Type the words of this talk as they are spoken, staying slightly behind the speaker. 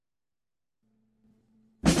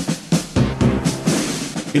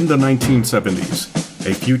In the 1970s,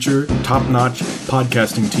 a future, top-notch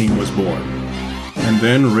podcasting team was born, and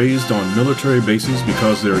then raised on military bases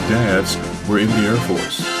because their dads were in the Air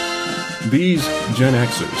Force. These Gen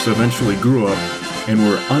Xers eventually grew up and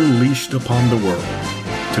were unleashed upon the world.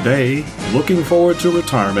 Today, looking forward to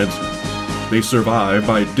retirement, they survive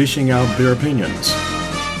by dishing out their opinions.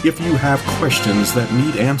 If you have questions that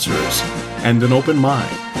need answers and an open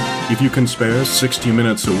mind, if you can spare 60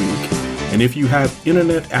 minutes a week, and if you have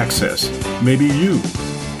internet access, maybe you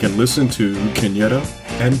can listen to Kenyatta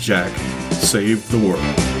and Jack Save the World.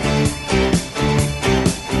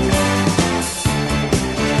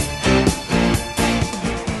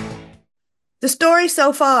 The story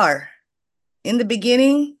so far. In the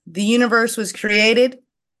beginning, the universe was created.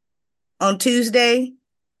 On Tuesday,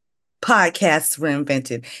 podcasts were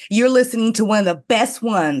invented. You're listening to one of the best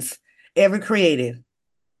ones ever created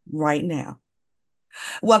right now.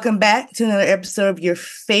 Welcome back to another episode of your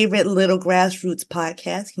favorite little grassroots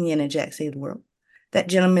podcast, Kenyatta and Jack Save the World. That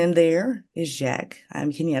gentleman there is Jack.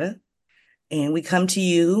 I'm Kenyatta. And we come to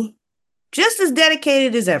you just as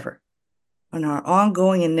dedicated as ever on our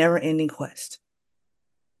ongoing and never-ending quest.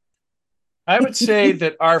 I would say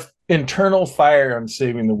that our internal fire on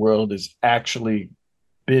saving the world has actually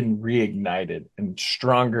been reignited and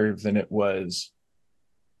stronger than it was.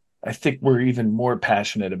 I think we're even more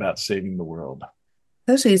passionate about saving the world.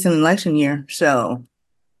 Especially it's an election year, so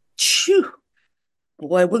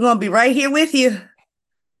boy, we're gonna be right here with you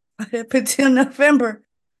up until November.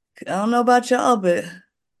 I don't know about y'all, but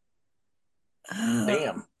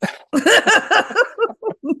damn.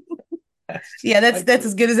 Yeah, that's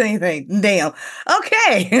as good as anything. Damn.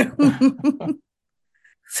 Okay.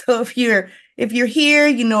 So if you're here,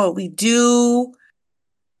 you know what we do.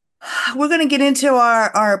 We're gonna get into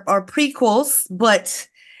our prequels, but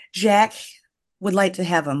Jack would like to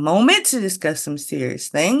have a moment to discuss some serious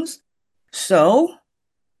things. So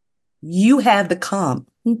you have the calm.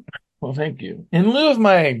 Well, thank you. In lieu of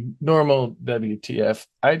my normal WTF,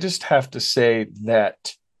 I just have to say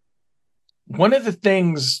that one of the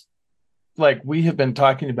things like we have been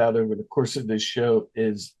talking about over the course of this show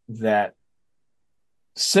is that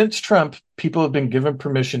since Trump, people have been given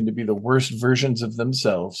permission to be the worst versions of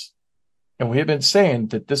themselves. And we have been saying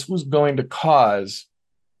that this was going to cause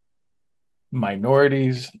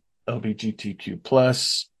minorities, LGBTQ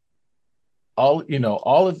plus, all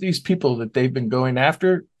of these people that they've been going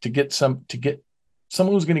after to get someone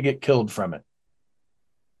who's going to get killed from it.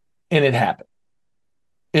 And it happened.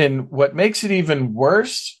 And what makes it even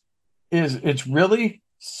worse is it's really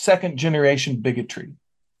second generation bigotry,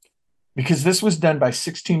 because this was done by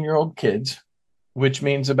 16-year-old kids, which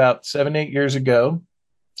means about 7-8 years ago,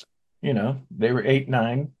 they were 8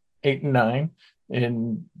 and 9,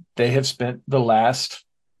 and they have spent the last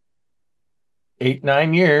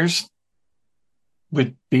 8-9 years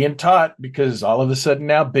with being taught, because all of a sudden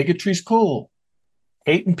now bigotry's cool.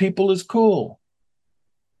 Hating people is cool.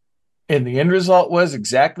 And the end result was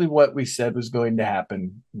exactly what we said was going to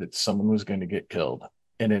happen, that someone was going to get killed.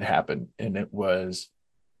 And it happened. And it was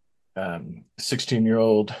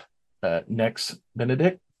 16-year-old Nex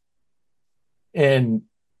Benedict. And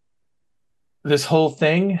this whole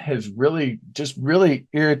thing has really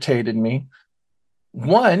irritated me.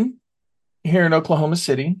 One, here in Oklahoma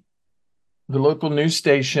City, the local news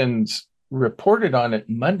stations reported on it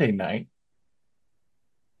Monday night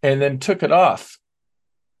and then took it off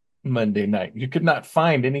Monday night. You could not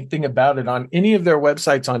find anything about it on any of their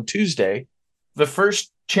websites on Tuesday. The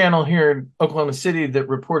first channel here in Oklahoma City that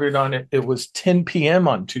reported on it, it was 10 p.m.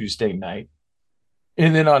 on Tuesday night.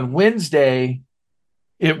 And then on Wednesday,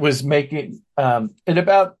 it was making, at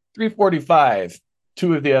about 3:45,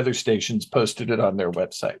 two of the other stations posted it on their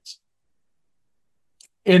websites.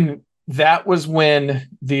 And that was when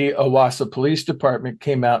the Owasso Police Department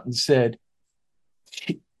came out and said,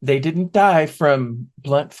 they didn't die from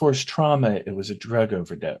blunt force trauma. It was a drug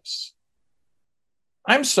overdose.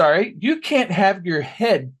 I'm sorry, you can't have your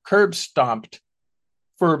head curb stomped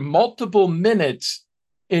for multiple minutes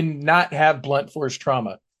and not have blunt force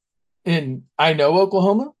trauma. And I know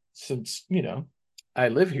Oklahoma, since, I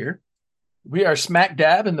live here. We are smack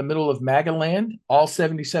dab in the middle of MAGA land. All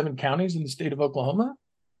 77 counties in the state of Oklahoma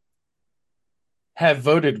have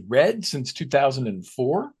voted red since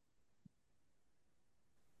 2004.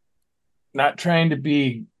 Not trying to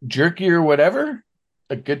be jerky or whatever,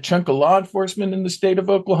 a good chunk of law enforcement in the state of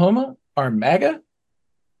Oklahoma are MAGA.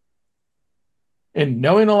 And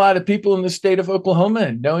knowing a lot of people in the state of Oklahoma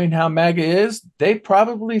and knowing how MAGA is, they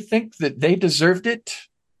probably think that they deserved it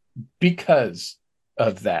because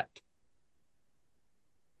of that.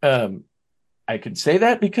 I can say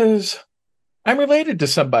that because I'm related to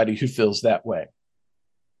somebody who feels that way.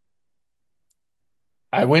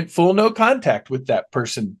 I went full no contact with that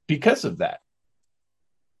person because of that.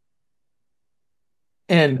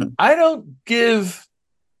 And I don't give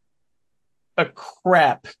a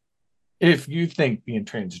crap if you think being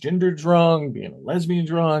transgendered's wrong, being a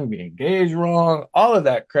lesbian's wrong, being gay is wrong, all of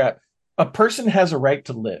that crap. A person has a right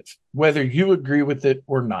to live, whether you agree with it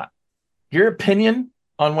or not. Your opinion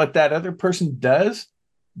on what that other person does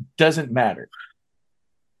doesn't matter.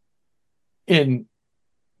 And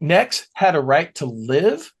Next had a right to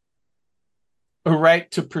live, a right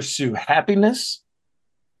to pursue happiness,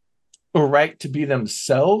 a right to be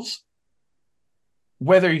themselves,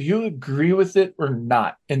 whether you agree with it or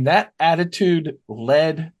not. And that attitude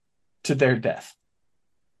led to their death.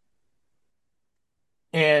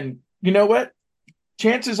 And you know what?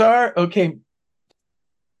 Chances are, okay,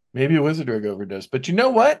 maybe it was a drug overdose, but you know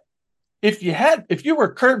what? If you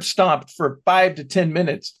were curb stomped for 5 to 10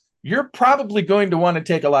 minutes, you're probably going to want to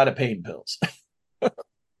take a lot of pain pills.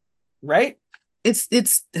 Right? It's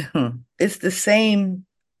the same.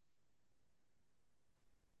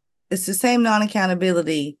 It's the same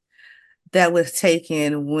non-accountability that was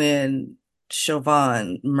taken when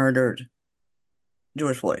Chauvin murdered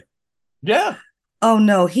George Floyd. Yeah. Oh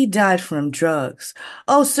no, he died from drugs.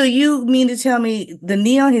 Oh, so you mean to tell me the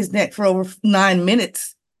knee on his neck for over 9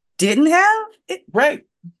 minutes didn't have it? Right.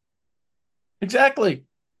 Exactly.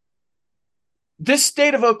 This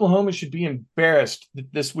state of Oklahoma should be embarrassed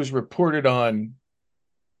that this was reported on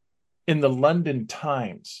in the London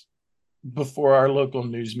Times before our local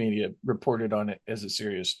news media reported on it as a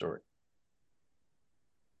serious story.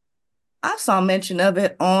 I saw mention of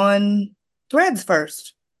it on Threads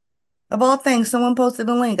first. Of all things, someone posted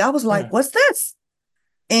a link. I was like, Yeah. what's this?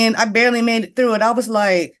 And I barely made it through it. I was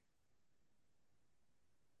like,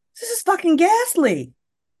 this is fucking ghastly.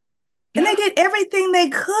 And they did everything they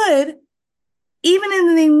could. Even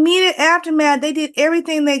in the immediate aftermath, they did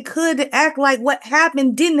everything they could to act like what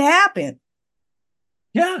happened didn't happen.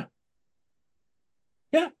 Yeah.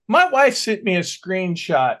 Yeah. My wife sent me a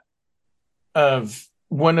screenshot of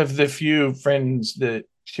one of the few friends that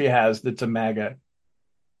she has that's a MAGA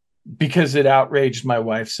because it outraged my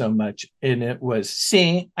wife so much. And it was,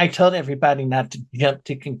 see, I told everybody not to jump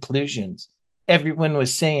to conclusions. Everyone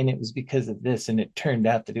was saying it was because of this, and it turned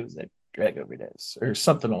out that it was a drug overdose or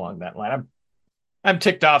something along that line. I'm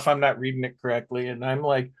ticked off. I'm not reading it correctly. And I'm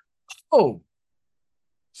like, oh,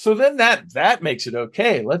 so then that makes it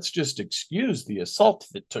okay. Let's just excuse the assault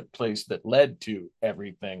that took place that led to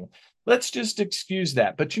everything. Let's just excuse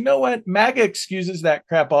that. But you know what? MAGA excuses that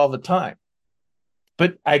crap all the time.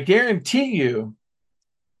 But I guarantee you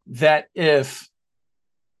that if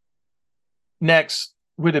Next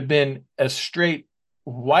would have been a straight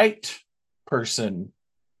white person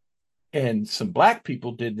and some black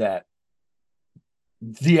people did that,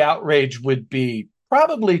 the outrage would be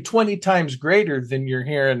probably 20 times greater than you're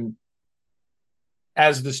hearing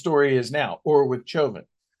as the story is now, or with Chauvin,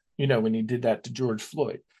 when he did that to George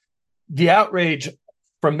Floyd. The outrage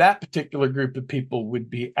from that particular group of people would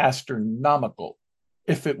be astronomical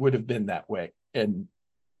if it would have been that way. And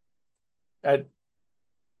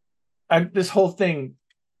this whole thing,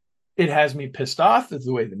 it has me pissed off with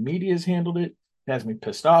the way the media has handled it. It has me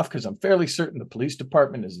pissed off because I'm fairly certain the police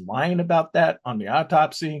department is lying about that on the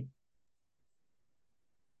autopsy.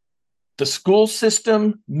 The school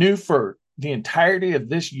system knew for the entirety of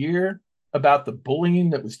this year about the bullying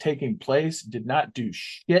that was taking place, did not do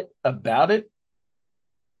shit about it.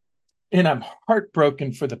 And I'm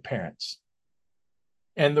heartbroken for the parents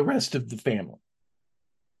and the rest of the family.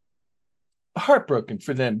 Heartbroken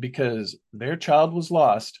for them because their child was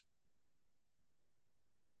lost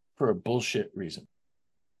for a bullshit reason.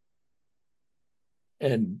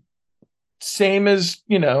 And same as,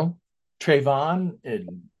 Trayvon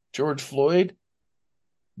and George Floyd,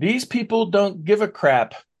 these people don't give a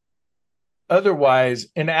crap otherwise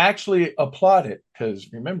and actually applaud it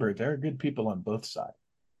because remember, there are good people on both sides.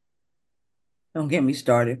 Don't get me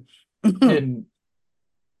started. And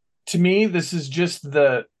to me, this is just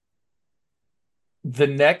the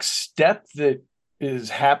next step that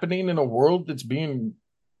is happening in a world that's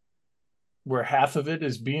where half of it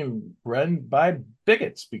is being run by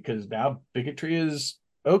bigots because now bigotry is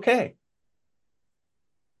okay.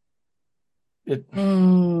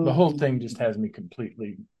 The whole thing just has me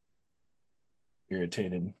completely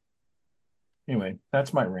irritated. Anyway,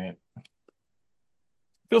 that's my rant.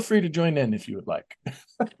 Feel free to join in if you would like.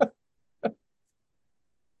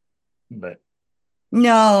 But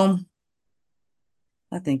no,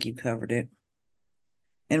 I think you covered it.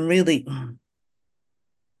 And really,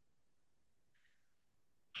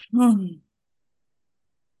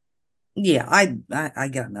 Yeah, I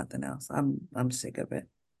got nothing else. I'm sick of it.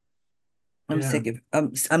 Yeah.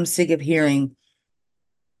 I'm sick of hearing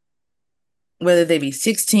whether they be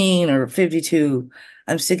 16 or 52.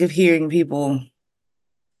 I'm sick of hearing people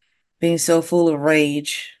being so full of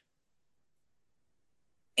rage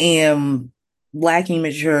and lacking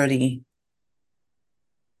maturity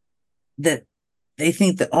that they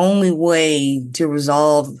think the only way to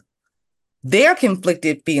resolve their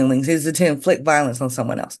conflicted feelings is to inflict violence on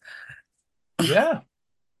someone else. Yeah.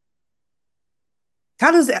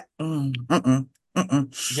 How does that? Mm-mm,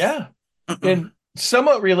 mm-mm, Yeah. mm-mm. And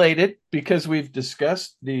somewhat related, because we've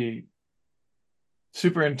discussed the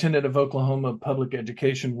superintendent of Oklahoma public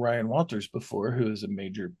education, Ryan Walters, before, who is a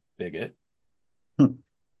major bigot.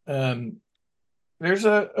 Um, there's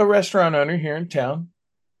a restaurant owner here in town.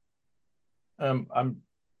 I'm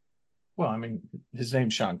well, I mean, his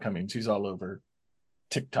name's Sean Cummings. He's all over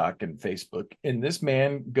TikTok and Facebook. And this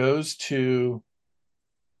man goes to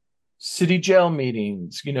city jail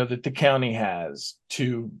meetings, that the county has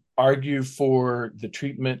to argue for the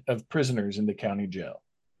treatment of prisoners in the county jail.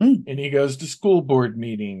 Mm. And he goes to school board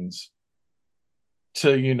meetings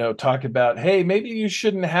to, talk about, hey, maybe you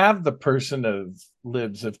shouldn't have the person of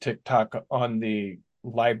libs of TikTok on the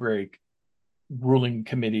library ruling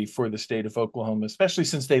committee for the state of Oklahoma, especially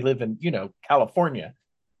since they live in, California.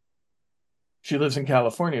 She lives in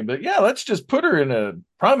California, but yeah, let's just put her in a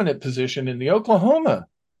prominent position in the Oklahoma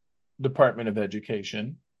Department of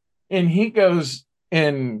Education. And he goes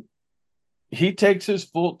and he takes his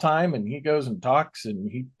full time and he goes and talks and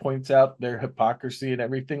he points out their hypocrisy and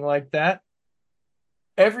everything like that.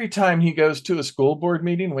 Every time he goes to a school board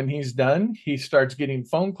meeting, when he's done, he starts getting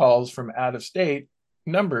phone calls from out of state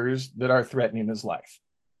numbers that are threatening his life.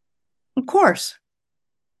 Of course.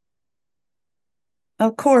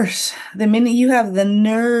 Of course. The minute you have the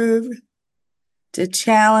nerve to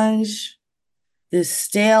challenge this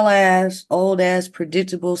stale ass, old ass,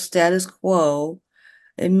 predictable status quo,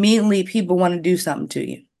 immediately people want to do something to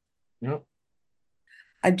you. Yep.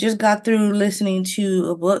 I just got through listening to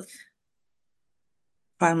a book,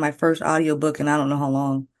 probably my first audiobook in I don't know how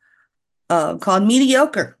long, called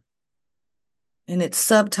Mediocre. And it's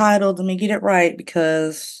subtitled, let me get it right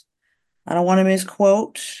because I don't want to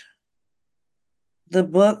misquote the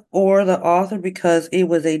book or the author because it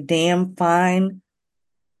was a damn fine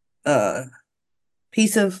uh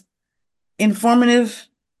piece of informative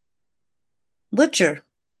literature.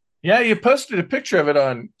 Yeah, you posted a picture of it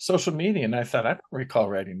on social media, and I thought, I don't recall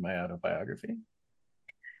writing my autobiography.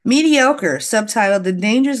 Mediocre, subtitled The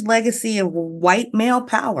Dangerous Legacy of White Male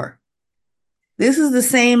Power. This is the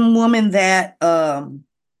same woman that I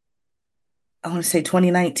want to say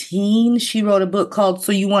 2019, she wrote a book called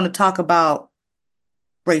So You Want to Talk About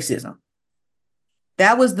Racism.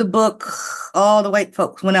 That was the book all the white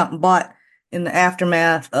folks went out and bought in the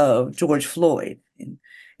aftermath of George Floyd. And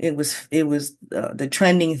it was the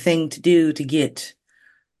trending thing to do to get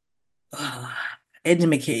uh,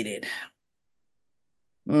 educated.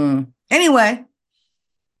 Anyway,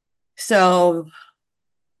 so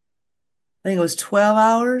I think it was 12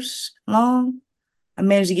 hours long. I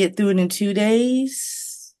managed to get through it in 2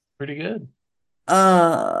 days. Pretty good.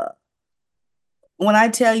 Uh, when I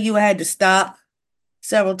tell you I had to stop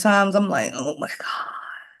several times, I'm like, oh my God.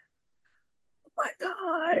 Oh my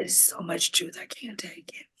God. So much truth. I can't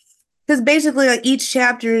take it. Because basically, like each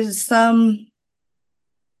chapter is some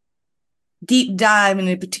deep dive in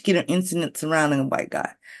a particular incident surrounding a white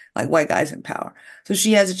guy, like white guys in power. So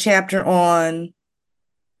she has a chapter on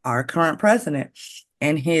our current president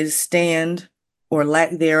and his stand or lack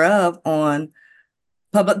thereof on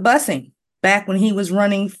public busing back when he was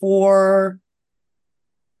running for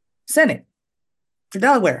Senate for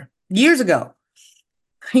Delaware years ago.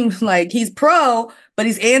 He was like, he's pro, but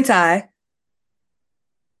he's anti.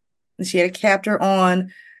 And she had a chapter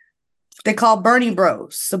on they call Bernie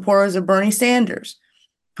Bros, supporters of Bernie Sanders,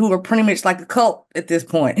 who are pretty much like a cult at this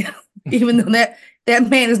point, even though that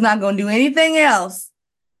man is not going to do anything else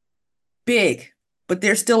big, but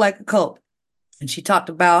they're still like a cult. And she talked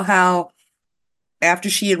about how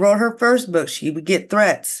after she had wrote her first book, she would get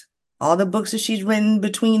threats. All the books that she's written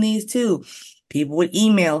between these two, people would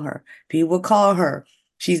email her, people would call her.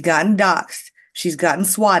 She's gotten doxxed. She's gotten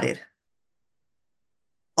swatted.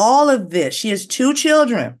 All of this. She has 2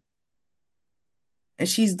 children. And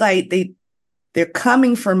she's like, they're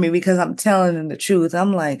coming for me because I'm telling them the truth.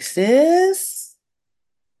 I'm like, sis,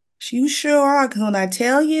 you sure are. Because when I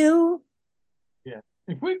tell you, Yeah.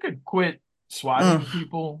 If we could quit swatting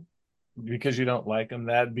people because you don't like them,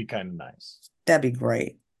 that'd be kind of nice. That'd be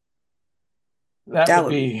great. That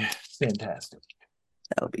would be fantastic.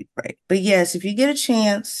 That would be great. But yes, if you get a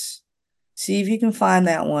chance, See if you can find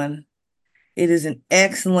that one. It is an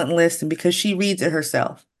excellent listen because she reads it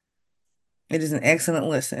herself. It is an excellent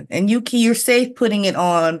listen. And you're safe putting it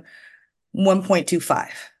on 1.25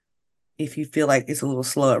 if you feel like it's a little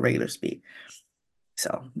slow at regular speed.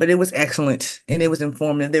 So, but it was excellent and it was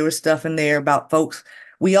informative. There was stuff in there about folks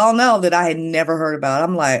we all know that I had never heard about.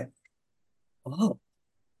 I'm like, oh,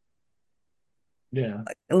 Yeah.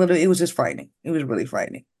 it was just frightening. It was really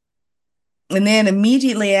frightening. And then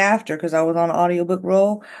immediately after, because I was on an audiobook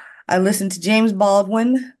roll, I listened to James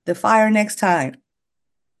Baldwin, The Fire Next Time.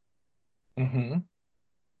 Mm-hmm.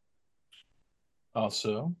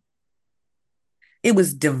 Also, It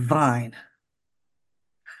was divine.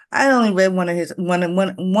 I only read one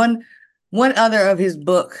other of his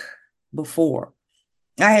book before.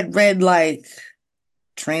 I had read like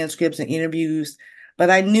transcripts and interviews, but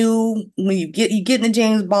I knew when you get into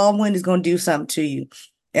James Baldwin, it's gonna do something to you.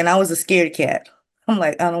 And I was a scared cat. I'm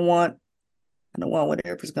like, I don't want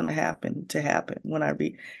whatever's gonna happen to happen when I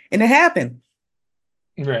read. And it happened.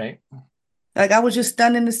 right. Like I was just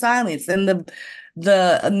stunned into silence. And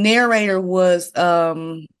the narrator was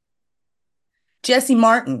Jesse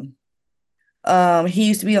Martin. He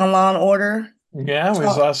used to be on Law and Order. Yeah, he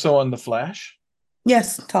was also on The Flash.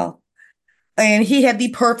 Yes, tall. And he had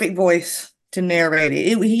the perfect voice to narrate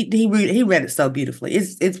it. He read it so beautifully.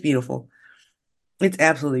 It's beautiful. It's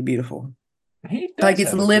absolutely beautiful. He does Like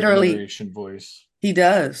it's have a good literally narration voice. he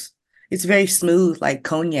does. It's very smooth, like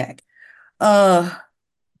cognac. Well,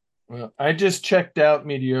 I just checked out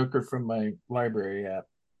Mediocre from my library app.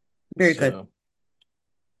 Very good.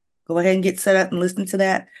 Go ahead and get set up and listen to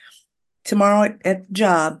that tomorrow at the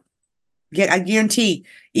job. I guarantee,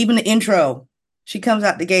 even the intro, she comes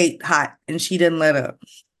out the gate hot and she doesn't let up.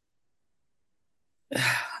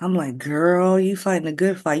 I'm like, girl, you fighting a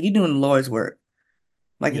good fight. You doing the Lord's work.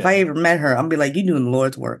 Like if I ever met her, I'm be like, you doing the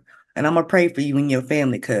Lord's work. And I'm gonna pray for you and your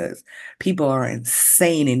family because people are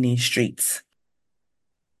insane in these streets.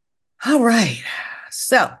 All right.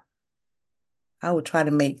 So I will try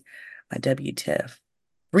to make my WTF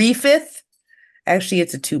briefeth. Actually,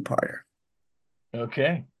 it's a two-parter.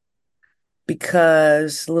 Okay.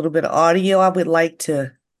 Because a little bit of audio I would like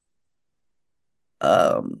to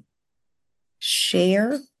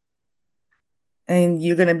share. And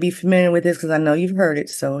you're going to be familiar with this because I know you've heard it.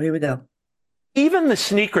 So here we go. Even the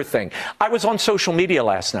sneaker thing. I was on social media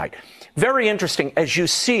last night. Very interesting. As you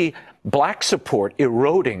see black support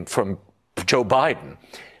eroding from Joe Biden,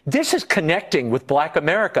 this is connecting with black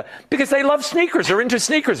America because they love sneakers. They're into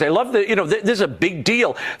sneakers. They love this is a big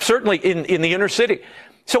deal, certainly in the inner city.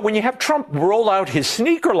 So when you have Trump roll out his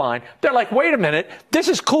sneaker line, they're like, wait a minute, this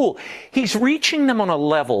is cool. He's reaching them on a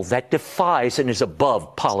level that defies and is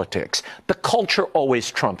above politics. The culture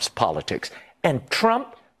always trumps politics. And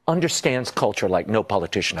Trump understands culture like no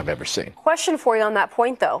politician I've ever seen. Question for you on that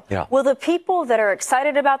point, though. Yeah. Will the people that are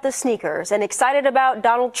excited about the sneakers and excited about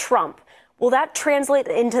Donald Trump, will that translate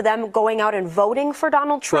into them going out and voting for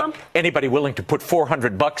Donald Trump? Well, anybody willing to put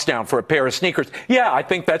 $400 down for a pair of sneakers? Yeah, I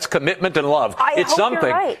think that's commitment and love. I hope something.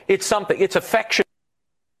 You're right. It's something. It's affection.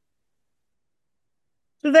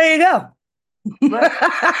 So there you go.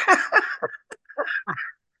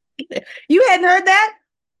 You hadn't heard that?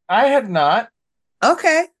 I had not.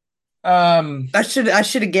 Okay. I should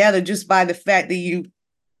have gathered just by the fact that you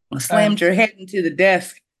slammed your head into the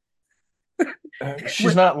desk.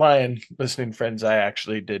 She's not lying, listening friends. I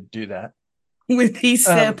actually did do that. When he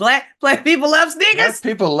said black people love sneakers. Black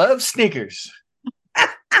people love sneakers. I'm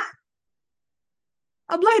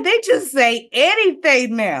like, they just say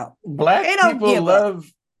anything now. Black they don't people give love up.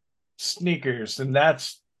 Sneakers, and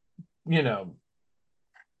that's,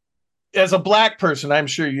 as a black person, I'm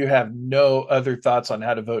sure you have no other thoughts on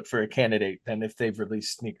how to vote for a candidate than if they've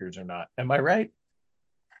released sneakers or not. Am I right?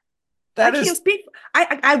 I can't speak.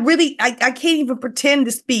 I can't even pretend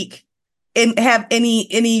to speak and have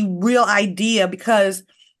any real idea because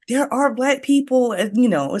there are black people,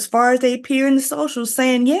 as far as they appear in the socials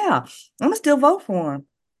saying, yeah, I'm gonna still vote for him.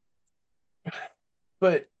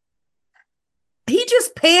 But he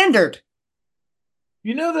just pandered.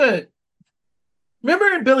 Remember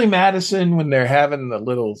in Billy Madison when they're having the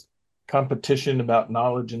little competition about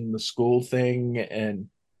knowledge in the school thing, and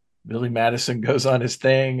Billy Madison goes on his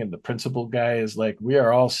thing and the principal guy is like, we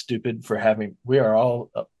are all stupider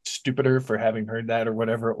for having heard that, or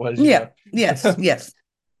whatever it was. Yeah. Yes. Yes.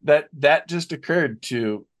 That just occurred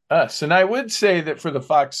to us. And I would say that for the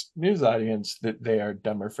Fox News audience that they are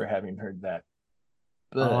dumber for having heard that.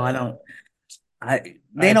 But,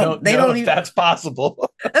 they don't even, that's possible.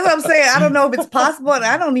 That's what I'm saying. I don't know if it's possible. And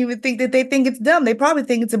I don't even think that they think it's dumb. They probably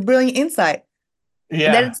think it's a brilliant insight.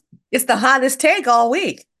 Yeah. That it's the hottest take all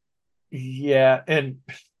week. Yeah, and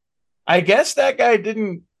I guess that guy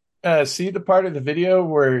didn't see the part of the video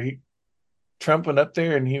where Trump went up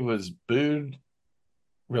there and he was booed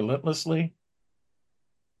relentlessly,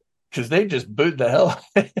 because they just booed the hell out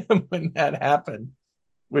of him when that happened,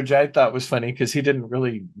 which I thought was funny because he didn't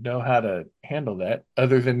really know how to handle that,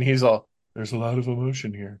 other than he's all, there's a lot of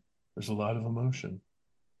emotion here. There's a lot of emotion.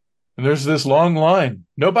 And there's this long line.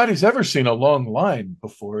 Nobody's ever seen a long line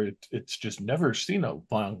before. It's just never seen a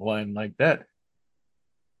long line like that.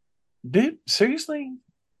 Dude, seriously?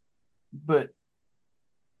 But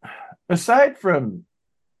aside from,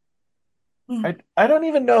 I don't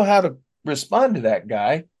even know how to respond to that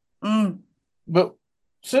guy. But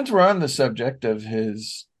since we're on the subject of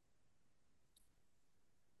his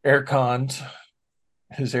air cons,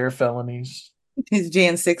 his air felonies, His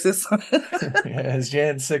Jan 6s. yeah, his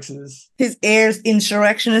Jan 6s, his heirs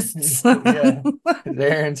insurrectionists. yeah, his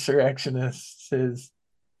air insurrectionists, his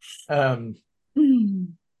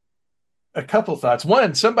a couple thoughts.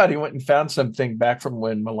 One, somebody went and found something back from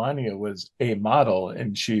when Melania was a model,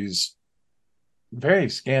 and she's very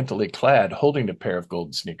scantily clad, holding a pair of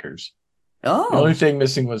gold sneakers. Oh. The only thing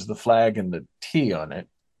missing was the flag and the T on it.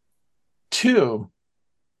 Two,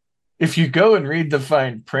 if you go and read the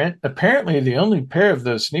fine print, apparently the only pair of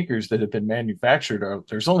those sneakers that have been manufactured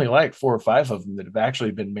there's only like 4 or 5 of them that have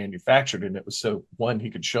actually been manufactured, and it was so, one, he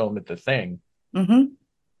could show them at the thing.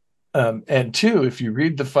 And two, if you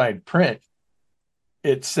read the fine print,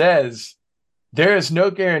 it says there is no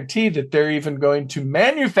guarantee that they're even going to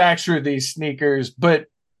manufacture these sneakers, but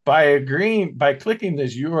by clicking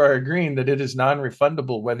this, you are agreeing that it is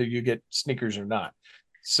non-refundable whether you get sneakers or not.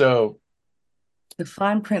 So the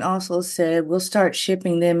fine print also said we'll start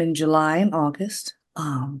shipping them in July and August.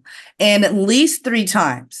 And at least 3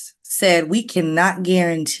 times said we cannot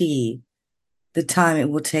guarantee the time it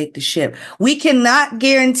will take to ship. We cannot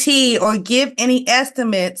guarantee or give any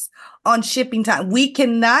estimates on shipping time. We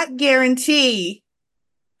cannot guarantee.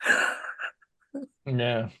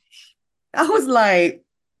 Yeah. I was like,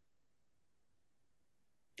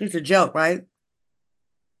 it's a joke, right?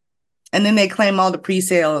 And then they claim all the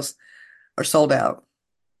pre-sales are sold out.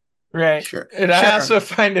 Right. Sure. And I also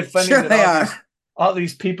find it funny that all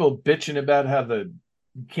these people bitching about how you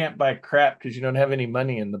can't buy crap because you don't have any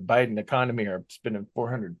money in the Biden economy, are spending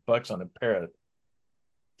 $400 on a pair of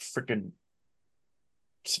freaking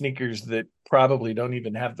sneakers that probably don't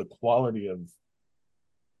even have the quality of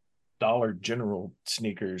Dollar General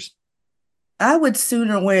sneakers. I would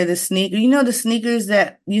sooner wear the sneaker. You know the sneakers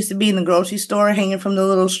that used to be in the grocery store hanging from the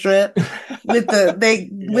little strip with with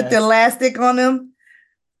the elastic on them,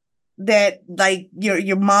 that like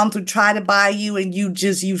your mom would try to buy you and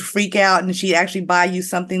you freak out and she'd actually buy you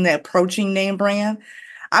something that approaching name brand.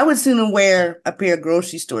 I would sooner wear a pair of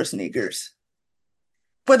grocery store sneakers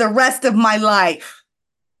for the rest of my life.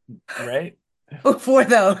 Right. Before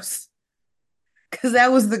those. Because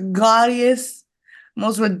that was the gaudiest,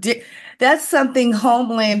 most ridiculous. That's something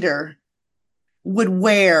Homelander would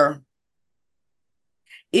wear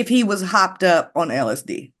if he was hopped up on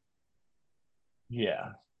LSD.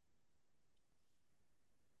 Yeah.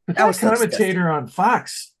 But that commentator on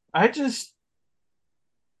Fox, I just,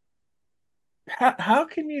 how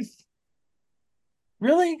can you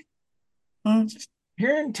really? Just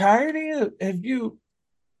your entirety? Have you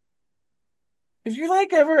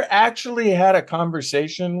like ever actually had a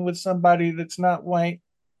conversation with somebody that's not white?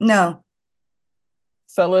 No.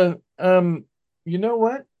 Fella, you know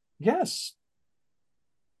what? Yes.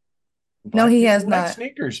 No, he has not.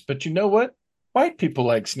 Sneakers, but you know what? White people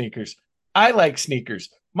like sneakers. I like sneakers.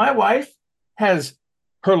 My wife has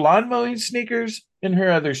her lawn mowing sneakers and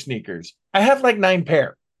her other sneakers. I have like 9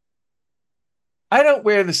 pair. I don't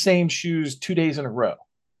wear the same shoes 2 days in a row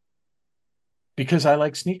because I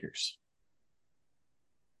like sneakers.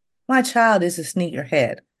 My child is a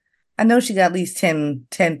sneakerhead. I know she got at least 10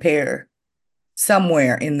 pair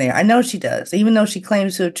somewhere in there. I know she does, even though she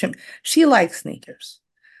claims to have trimmed. She likes sneakers.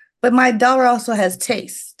 But my daughter also has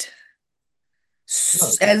taste,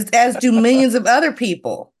 as do millions of other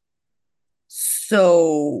people.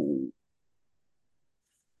 So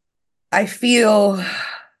I feel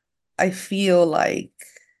like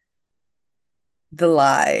the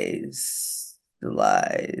lies.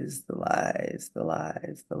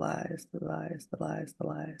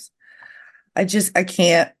 I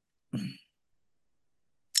can't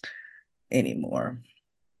anymore.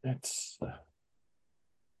 That's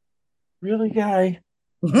really, guy.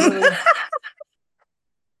 Really?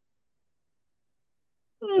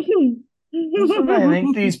 I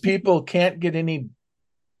think these people can't get any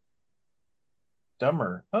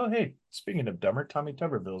dumber. Oh, hey, speaking of dumber, Tommy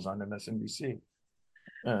Tuberville's on MSNBC.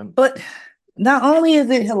 But not only is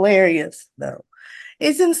it hilarious, though,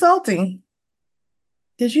 it's insulting.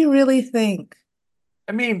 Did you really think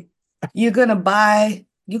I mean, you're gonna buy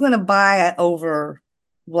over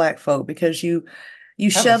black folk because you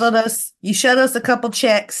shuttled us a couple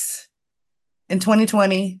checks in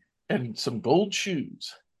 2020 and some gold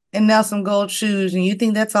shoes. and now some gold shoes, and you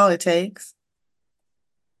think that's all it takes?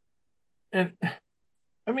 And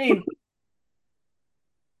I mean,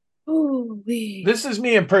 Ooh-wee. this is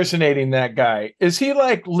me impersonating that guy. Is he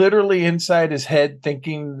like literally inside his head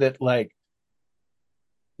thinking that like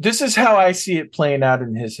this is how I see it playing out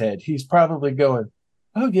in his head? He's probably going,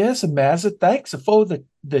 "Oh yes, Mazza, thanks for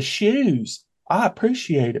the shoes. I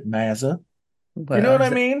appreciate it, Mazza." Well, you know what I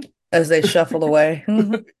mean? As they shuffle away.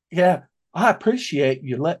 Yeah, I appreciate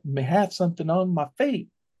you letting me have something on my feet.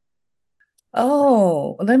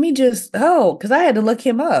 Oh, because I had to look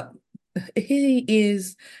him up. He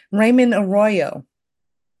is Raymond Arroyo.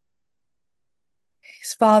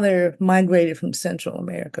 His father migrated from Central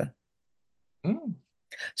America. Mm.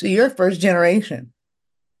 So you're first generation.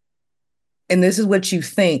 And this is what you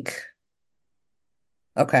think.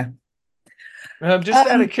 Okay. Just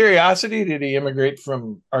out of curiosity, did he immigrate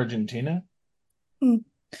from Argentina?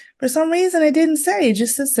 For some reason, it didn't say. It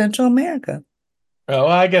just said Central America. Oh,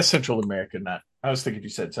 I guess Central America, not. I was thinking you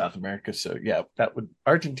said South America. So yeah,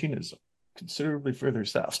 Argentina's considerably further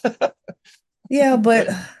south. Yeah, but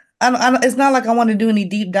it's not like I want to do any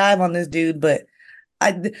deep dive on this dude, but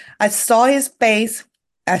I saw his face.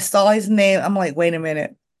 I saw his name. I'm like, wait a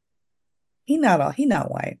minute. He not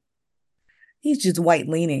white. He's just white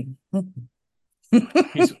leaning.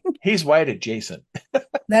 he's white adjacent.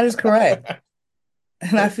 That is correct.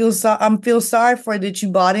 And I feel sorry for it that you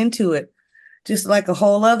bought into it. Just like a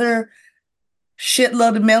whole other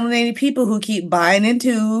shitload of melanated people who keep buying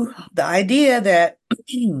into the idea that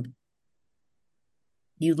you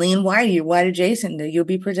lean white, you're white adjacent, that you'll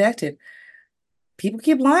be protected. People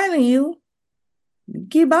keep lying to you. You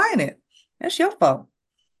keep buying it. That's your fault.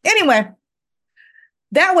 Anyway,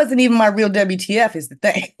 that wasn't even my real WTF is the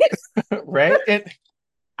thing. Right?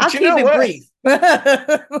 I'll keep it brief.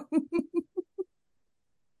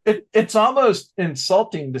 It's almost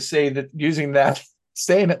insulting to say that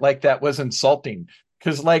saying it like that was insulting,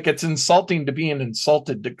 because like it's insulting to being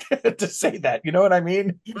insulted to say that. You know what I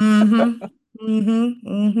mean?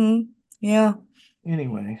 Yeah.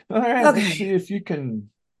 Anyway, all right. Okay. Let's see if you can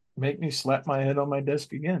make me slap my head on my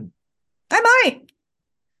desk again. I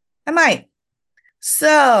might.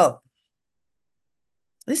 So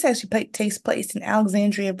this actually takes place in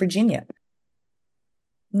Alexandria, Virginia,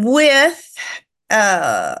 with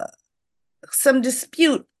some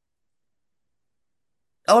dispute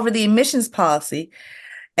over the admissions policy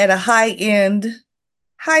at a high-end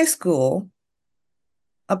high school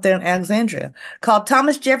up there in Alexandria called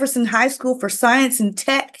Thomas Jefferson High School for Science and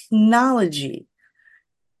Technology.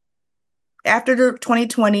 After the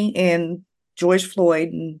 2020 and George Floyd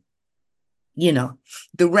and, the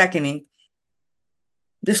reckoning,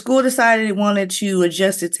 the school decided it wanted to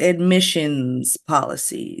adjust its admissions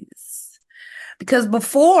policies. Because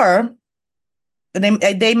before,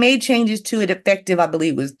 they made changes to it effective, I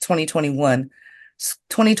believe it was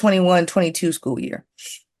 2021-22 school year.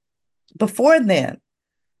 Before then,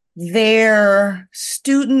 their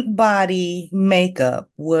student body makeup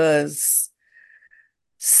was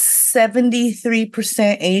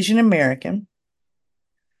 73% Asian American,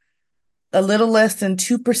 a little less than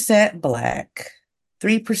 2% Black,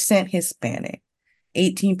 3% Hispanic,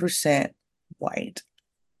 18% white.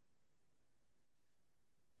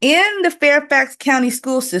 In the Fairfax County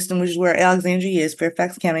school system, which is where Alexandria is,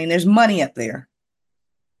 Fairfax County, and there's money up there.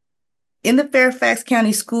 In the Fairfax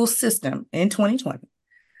County school system in 2020,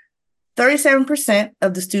 37%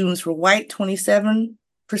 of the students were white, 27%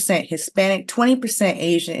 Hispanic, 20%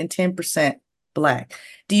 Asian, and 10% Black.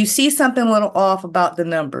 Do you see something a little off about the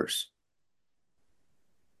numbers?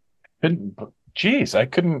 I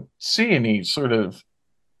couldn't see any sort of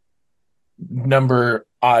number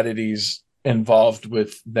oddities involved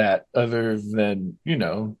with that other than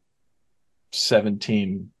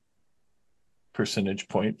 17 percentage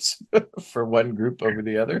points for one group over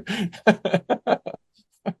the other.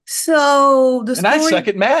 So the story, and I suck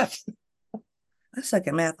at math. I suck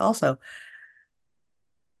at math also.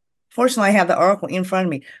 Fortunately, I have the article in front of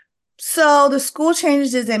me. So the school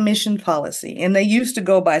changed its admission policy, and they used to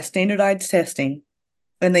go by standardized testing,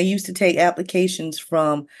 and they used to take applications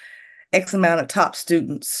from X amount of top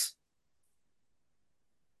students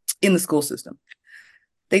in the school system.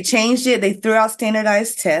 They changed it. They threw out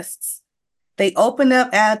standardized tests. They opened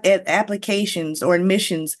up at applications or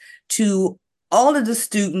admissions to all of the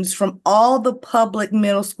students from all the public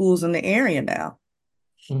middle schools in the area now.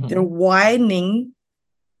 Mhm. They're widening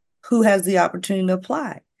who has the opportunity to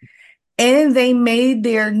apply. And they made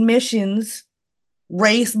their admissions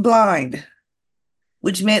race blind,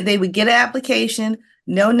 which meant they would get an application,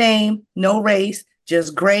 no name, no race,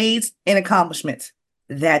 just grades and accomplishments.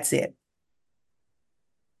 That's it.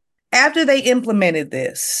 After they implemented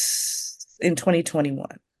this in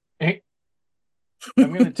 2021. Hey,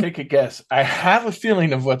 I'm going to take a guess. I have a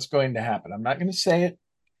feeling of what's going to happen. I'm not going to say it.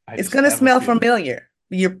 It's going to smell familiar.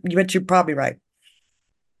 But you're probably right.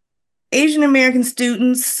 Asian American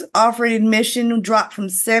students offered admission dropped from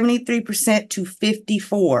 73% to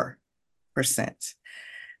 54%.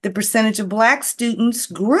 The percentage of Black students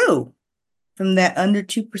grew from that under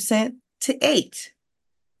 2% to 8%.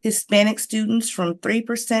 Hispanic students from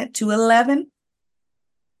 3% to 11%.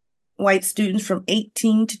 White students from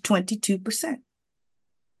 18 to 22%.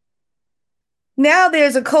 Now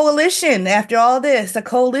there's a coalition after all this. A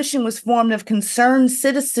coalition was formed of concerned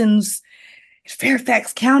citizens in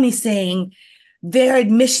Fairfax County saying their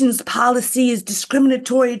admissions policy is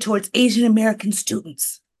discriminatory towards Asian American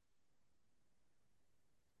students.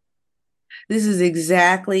 This is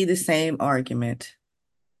exactly the same argument,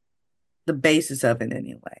 the basis of it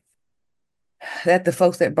anyway, that the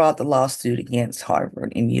folks that brought the lawsuit against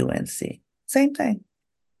Harvard and UNC. Same thing.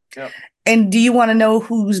 Yep. And do you want to know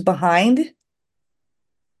who's behind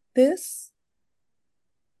this?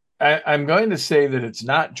 I'm going to say that it's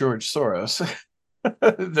not George Soros,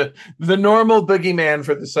 the normal boogeyman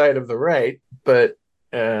for the side of the right, but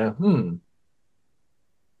there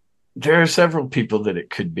are several people that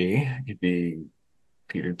it could be. It could be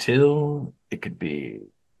Peter Thiel. It could be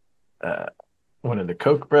one of the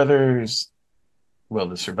Koch brothers. Well,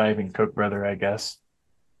 the surviving Koch brother, I guess.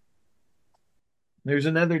 There's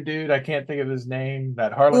another dude, I can't think of his name,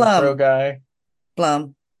 that Harlan Crow guy.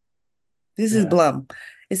 Blum. This is Blum.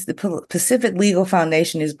 It's the Pacific Legal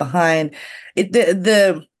Foundation is behind it.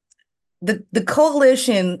 The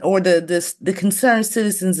coalition or the concerned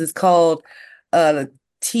citizens is called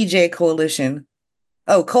TJ Coalition.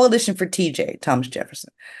 Oh, Coalition for TJ, Thomas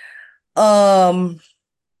Jefferson.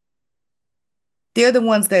 They're the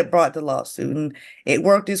ones that brought the lawsuit, and it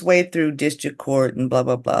worked its way through district court and blah,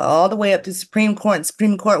 blah, blah, all the way up to Supreme Court. And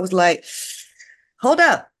Supreme Court was like, hold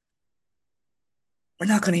up. We're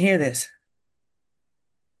not going to hear this.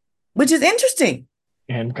 Which is interesting.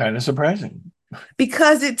 And kind of surprising.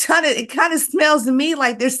 Because it kind of smells to me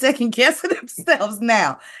like they're second guessing themselves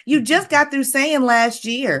now. You just got through saying last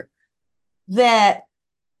year that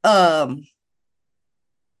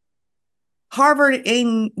Harvard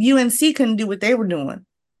and UNC couldn't do what they were doing.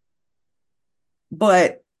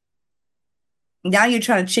 But now you're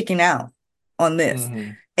trying to chicken out on this.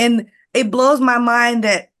 Mm-hmm. And it blows my mind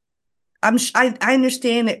that I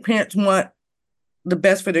understand that parents want the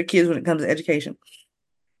best for their kids when it comes to education.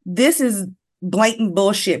 This is blatant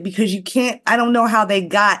bullshit because I don't know how they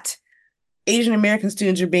got Asian American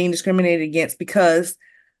students are being discriminated against because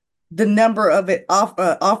the number of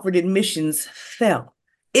offered admissions fell.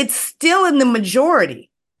 It's still in the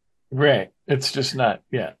majority. Right. It's just not,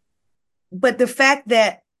 yeah. But the fact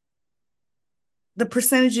that the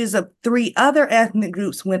percentages of 3 other ethnic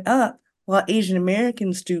groups went up while Asian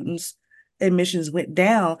American students' admissions went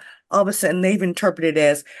down, all of a sudden they've interpreted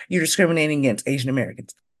as you're discriminating against Asian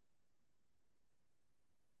Americans.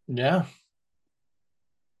 Yeah.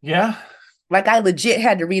 Yeah. Like I legit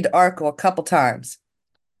had to read the article a couple times.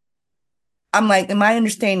 I'm like, am I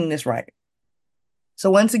understanding this right? So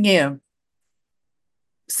once again,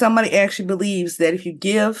 somebody actually believes that if you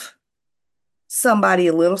give somebody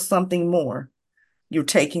a little something more, you're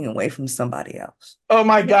taking away from somebody else. Oh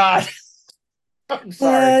my God. I'm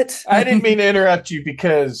sorry. What? I didn't mean to interrupt you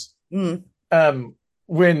because when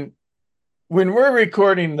we're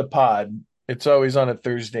recording the pod, it's always on a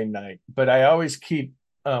Thursday night, but I always keep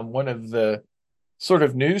one of the sort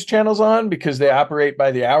of news channels on because they operate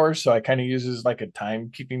by the hour. So I kind of use it as like a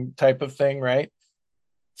timekeeping type of thing, right?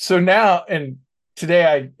 So now, and today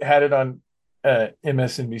I had it on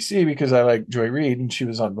MSNBC because I like Joy Reid and she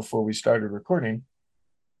was on before we started recording.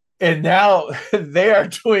 And now they are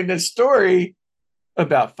doing a story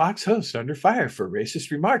about Fox host under fire for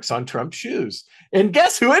racist remarks on Trump's shoes. And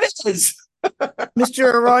guess who it is?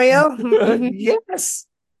 Mr. Arroyo? Yes.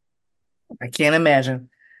 I can't imagine.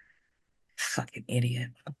 Fucking idiot.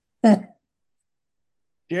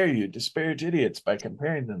 Dare you disparage idiots by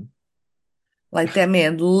comparing them? Like that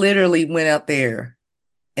man literally went out there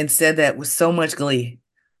and said that with so much glee.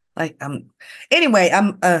 Like I'm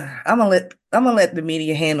gonna let the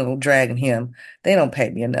media handle dragging him. They don't pay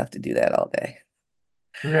me enough to do that all day.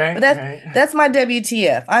 Right, But that's right. that's my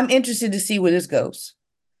WTF. I'm interested to see where this goes.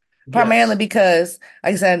 Primarily Yes. because,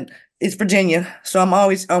 like I said, it's Virginia, so I'm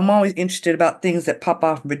always interested about things that pop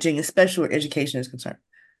off in Virginia, especially where education is concerned.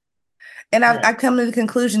 And I've Right. come to the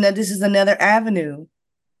conclusion that this is another avenue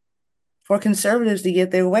for conservatives to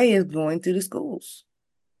get their way is going through the schools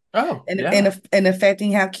Oh, and yeah. and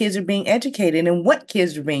affecting how kids are being educated and what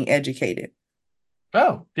kids are being educated.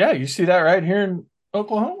 Oh, yeah. You see that right here in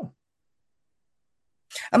Oklahoma.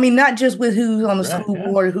 I mean, not just with who's on the Right. school Yeah.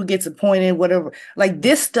 board, who gets appointed, whatever. Like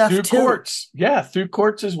this stuff Through too. courts. Yeah. Through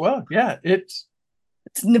courts as well. Yeah. It's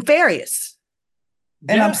nefarious.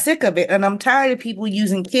 And I'm Yeah. sick of it. And I'm tired of people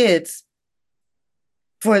using kids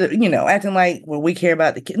for acting like, well, we care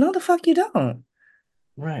about the kid. No, the fuck you don't.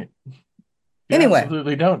 Right. You Anyway,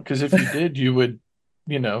 absolutely don't. Because if you did, you would,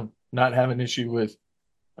 not have an issue with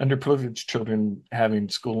underprivileged children having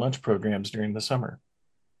school lunch programs during the summer.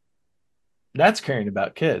 That's caring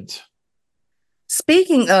about kids.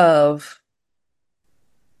 speaking of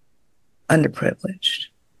underprivileged,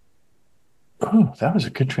 Oh, that was a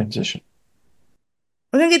good transition.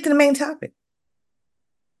 we're gonna get to the main topic.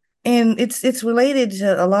 And it's related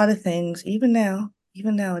to a lot of things, even now,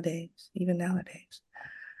 even nowadays, even nowadays.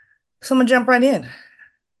 So I'm gonna jump right in.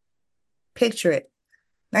 Picture it.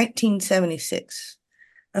 1976.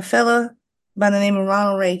 A fella by the name of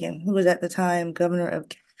Ronald Reagan, who was at the time governor of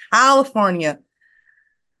California,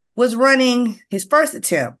 was running his first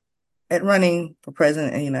attempt at running for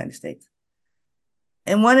president of the United States.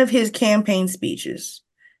 In one of his campaign speeches,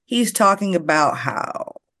 he's talking about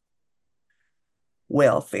how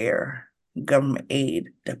welfare, government aid,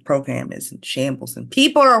 the program is in shambles and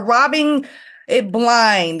people are robbing it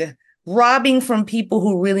blind, robbing from people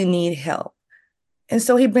who really need help. And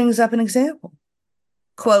so he brings up an example.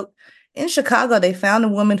 Quote, in Chicago, they found a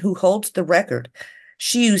woman who holds the record.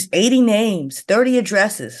 She used 80 names, 30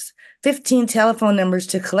 addresses, 15 telephone numbers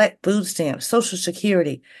to collect food stamps, Social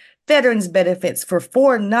Security, veterans benefits for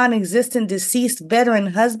 4 non-existent deceased veteran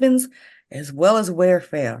husbands, as well as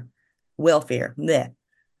welfare. Blech.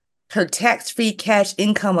 Her tax-free cash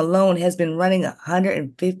income alone has been running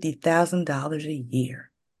 $150,000 a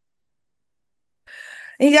year.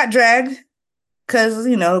 And he got dragged because,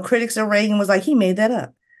 critics of Reagan was like, he made that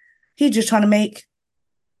up. He's just trying to make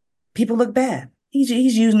people look bad. He's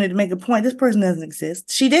using it to make a point. This person doesn't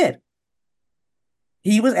exist. She did.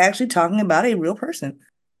 He was actually talking about a real person.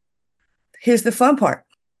 Here's the fun part.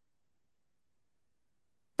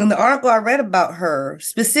 In the article I read about her,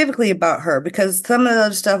 specifically about her, because some of the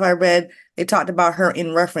other stuff I read, they talked about her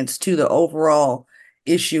in reference to the overall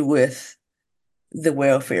issue with the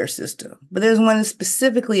welfare system. But there's one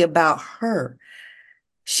specifically about her.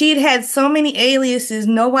 She'd had so many aliases,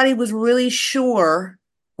 nobody was really sure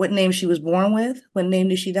what name she was born with, what name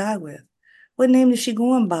did she die with, what name did she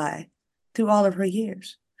go on by through all of her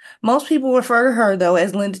years. Most people refer to her, though,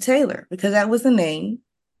 as Linda Taylor, because that was the name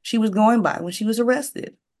she was going by when she was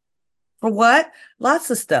arrested. For what? Lots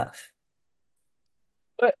of stuff.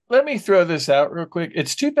 Let me throw this out real quick.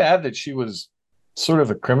 It's too bad that she was sort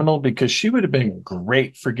of a criminal because she would have been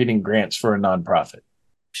great for getting grants for a nonprofit.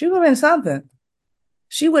 She would have been something.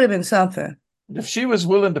 She would have been something. If she was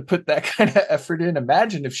willing to put that kind of effort in,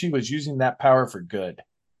 imagine if she was using that power for good.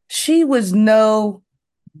 She was no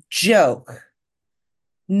joke.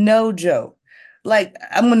 No joke. Like,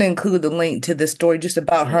 I'm going to include the link to this story just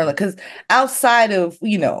about her, because outside of,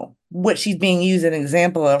 what she's being used as an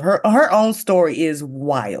example of, her own story is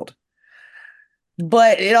wild.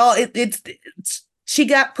 But she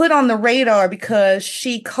got put on the radar because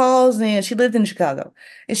she lived in Chicago,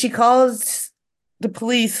 and she calls the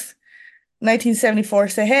police 1974,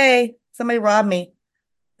 say, hey, somebody robbed me.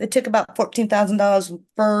 They took about $14,000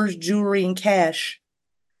 furs, jewelry, and cash.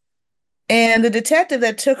 And the detective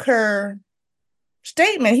that took her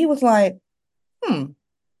statement, he was like,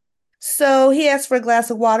 So he asked for a glass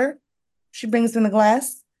of water. She brings him the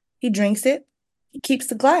glass. He drinks it. He keeps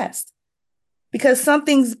the glass. Because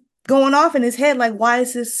something's going off in his head, like, why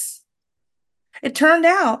is this? It turned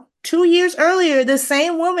out 2 years earlier, the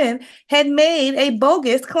same woman had made a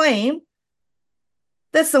bogus claim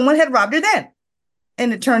that someone had robbed her then.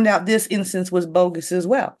 And it turned out this instance was bogus as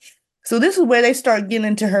well. So this is where they start getting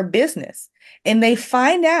into her business. And they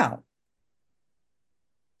find out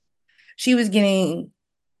she was getting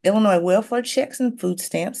Illinois welfare checks and food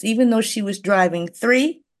stamps, even though she was driving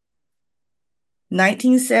 3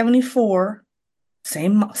 1974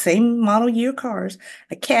 same model year cars,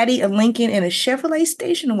 a Caddy, a Lincoln, and a Chevrolet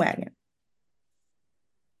station wagon.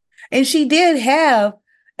 And she did have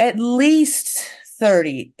at least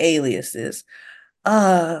 30 aliases.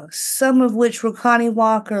 some of which were Connie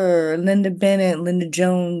Walker, Linda Bennett, Linda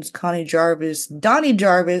Jones, Connie Jarvis, Donnie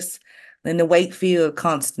Jarvis, Linda Wakefield,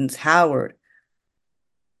 Constance Howard.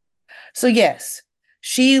 So yes,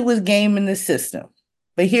 she was gaming the system.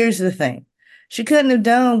 But here's the thing. She couldn't have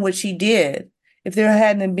done what she did if there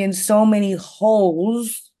hadn't been so many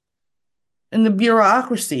holes in the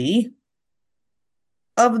bureaucracy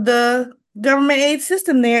of the government aid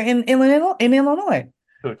system there in Illinois.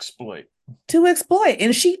 To exploit.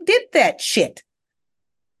 And she did that shit.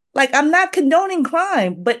 Like, I'm not condoning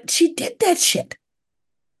crime, but she did that shit.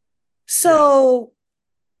 So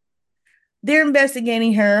they're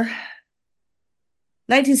investigating her.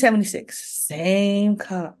 1976, same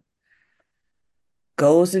cop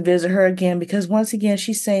goes to visit her again because once again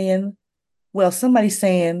she's saying, well, somebody's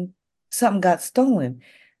saying something got stolen.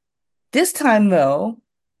 This time, though,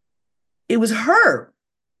 it was her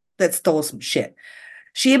that stole some shit.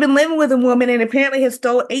 She had been living with a woman and apparently had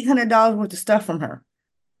stole $800 worth of stuff from her.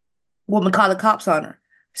 Woman called the cops on her.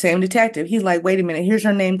 Same detective. He's like, wait a minute, here's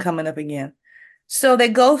her name coming up again. So they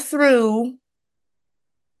go through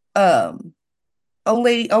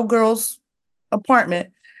old girl's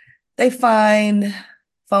apartment. They find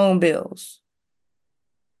phone bills,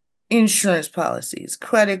 insurance policies,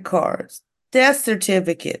 credit cards, death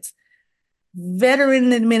certificates,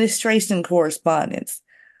 veteran administration correspondence,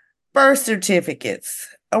 birth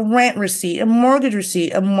certificates, a rent receipt, a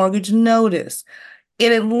mortgage notice,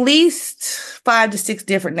 in at least 5 to 6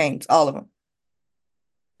 different names, all of them.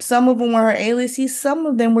 Some of them were her aliases, some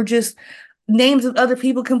of them were just names of other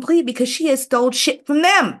people complete because she had stole shit from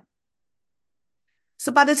them.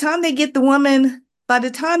 So by the time they get the woman, by the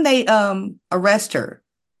time they arrest her,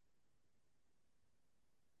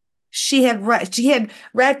 she had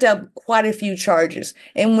racked up quite a few charges.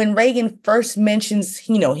 And when Reagan first mentions,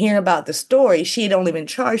 hearing about the story, she had only been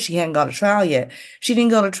charged. She hadn't gone to trial yet. She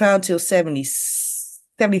didn't go to trial until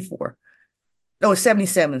 74. Oh,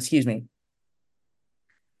 77, excuse me.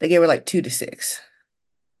 They gave her like 2 to 6.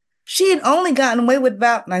 She had only gotten away with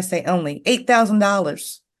about, and I say only,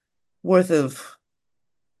 $8,000 worth of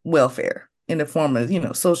welfare in the form of,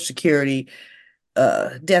 Social Security,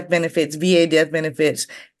 death benefits, VA death benefits.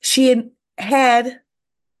 She had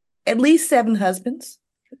at least 7 husbands.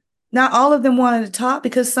 Not all of them wanted to talk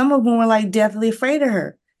because some of them were like deathly afraid of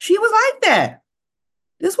her. She was like that.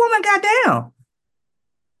 This woman got down.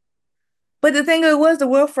 But the thing was, the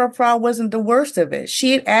welfare fraud wasn't the worst of it.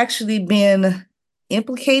 She had actually been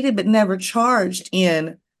implicated but never charged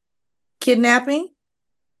in kidnapping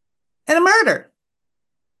and a murder.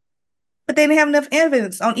 But they didn't have enough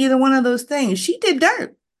evidence on either one of those things. She did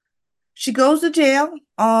dirt. She goes to jail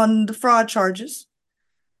on the fraud charges.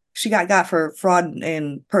 She got for fraud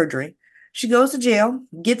and perjury. She goes to jail,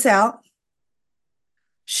 gets out.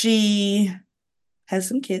 She has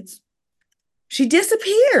some kids. She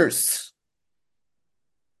disappears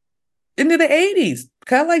into the 80s.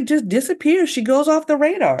 Kind of like just disappears. She goes off the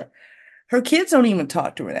radar. Her kids don't even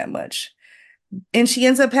talk to her that much. And she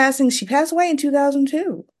ends up she passed away in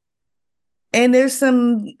 2002. And there's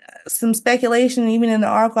some speculation, even in the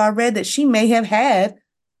article I read, that she may have had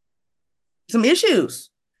some issues.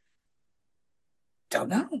 Don't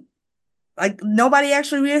know. Like, nobody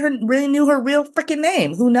actually really knew her real freaking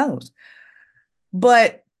name. Who knows?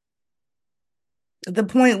 But the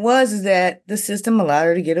point is that the system allowed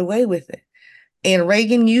her to get away with it. And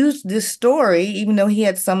Reagan used this story, even though he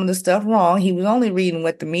had some of the stuff wrong. He was only reading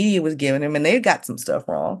what the media was giving him, and they got some stuff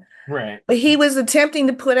wrong. Right. But he was attempting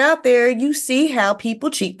to put out there, you see how people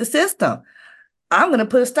cheat the system. I'm going to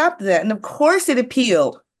put a stop to that. And of course it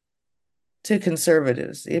appealed to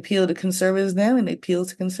conservatives. It appealed to conservatives then, and it appeals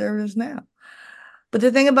to conservatives now. But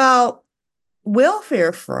the thing about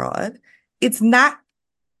welfare fraud, it's not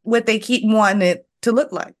what they keep wanting it to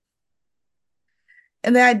look like.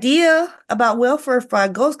 And the idea about welfare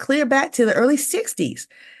fraud goes clear back to the early 60s.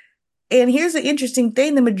 And here's the interesting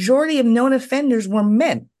thing. The majority of known offenders were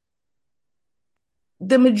men.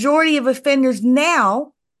 The majority of offenders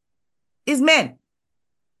now is men.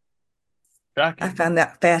 Shocking. I found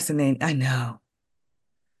that fascinating. I know.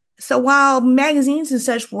 So while magazines and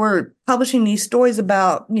such were publishing these stories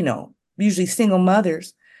about, usually single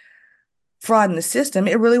mothers, fraud in the system,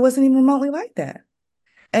 it really wasn't even remotely like that.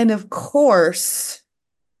 And of course,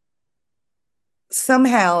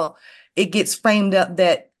 somehow it gets framed up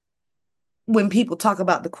that when people talk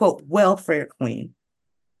about the quote welfare queen,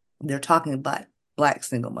 they're talking about Black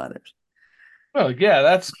single mothers. Well, yeah,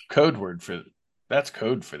 that's code for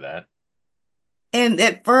that. And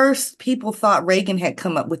at first, people thought Reagan had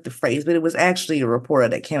come up with the phrase, but it was actually a reporter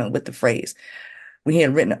that came up with the phrase. We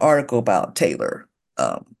had written an article about Taylor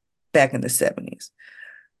back in the 70s.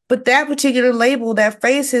 But that particular label, that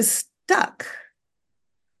phrase has stuck.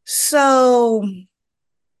 So,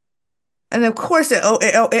 and of course,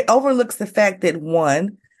 it overlooks the fact that,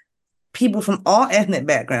 one, people from all ethnic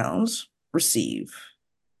backgrounds receive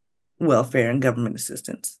welfare and government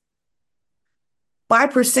assistance. By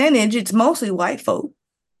percentage, it's mostly white folk.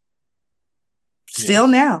 Still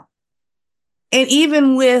now. And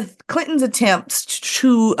even with Clinton's attempts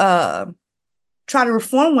to try to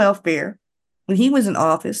reform welfare when he was in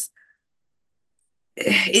office,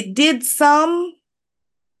 it did some,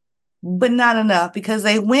 but not enough, because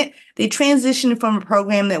they transitioned from a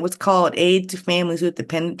program that was called Aid to Families with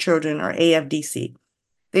Dependent Children, or AFDC.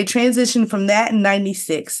 They transitioned from that in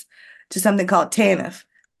 96 to something called TANF,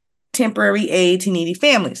 Temporary Aid to Needy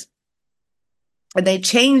Families. And they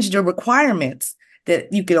changed the requirements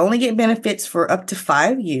that you could only get benefits for up to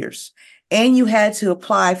 5 years, and you had to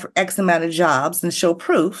apply for X amount of jobs and show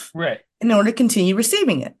proof in order to continue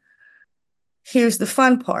receiving it. Here's the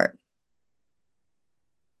fun part.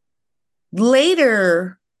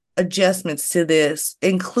 Later adjustments to this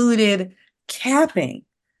included capping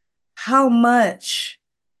how much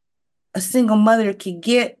a single mother could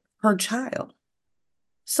get per child.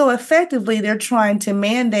 So effectively, they're trying to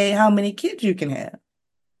mandate how many kids you can have.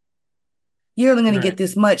 You're only going to get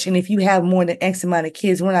this much, and if you have more than X amount of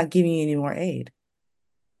kids, we're not giving you any more aid.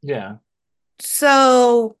 Yeah.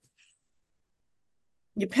 So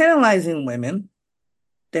you're penalizing women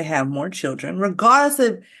that have more children, regardless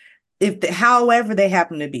of however they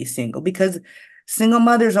happen to be single, because single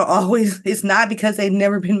mothers are always, it's not because they've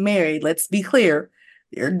never been married. Let's be clear.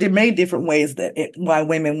 There are many different ways why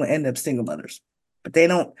women will end up single mothers, but they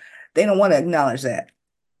don't want to acknowledge that.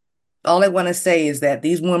 All they want to say is that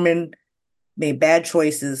these women made bad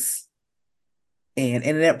choices and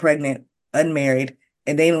ended up pregnant, unmarried,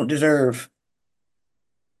 and they don't deserve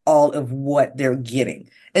all of what they're getting.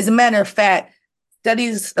 As a matter of fact,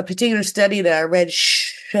 a particular study that I read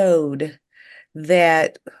showed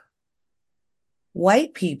that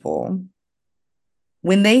white people,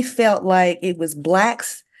 when they felt like it was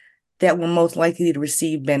Blacks that were most likely to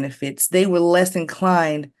receive benefits, they were less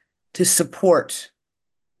inclined to support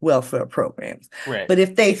welfare programs. Right. But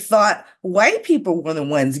if they thought white people were the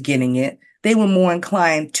ones getting it, they were more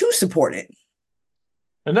inclined to support it.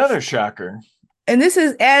 Another shocker. And this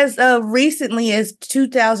is as recently as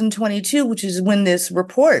 2022, which is when this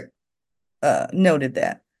report noted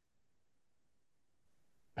that.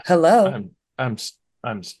 Hello. I'm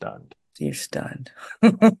stunned. You're stunned.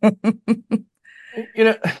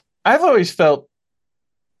 I've always felt,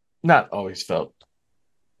 not always felt,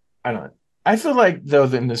 I don't know. I feel like, though,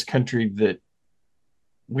 that in this country that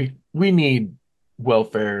we need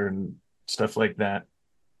welfare and stuff like that.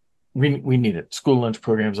 We need it. School lunch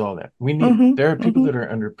programs, all that. We need it. There are people that are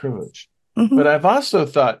underprivileged. But I've also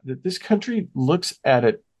thought that this country looks at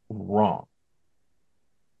it wrong.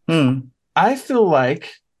 I feel like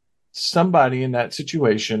somebody in that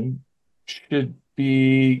situation should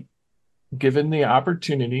be given the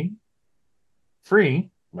opportunity, free,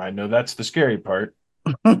 I know that's the scary part,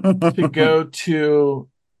 to go to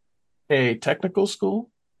a technical school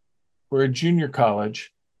or a junior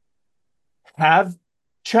college, have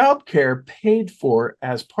childcare paid for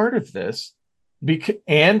as part of this,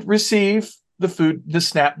 and receive the food, the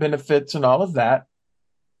SNAP benefits and all of that.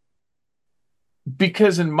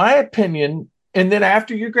 Because in my opinion, and then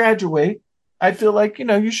after you graduate, I feel like,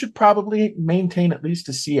 you should probably maintain at least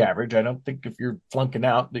a C average. I don't think if you're flunking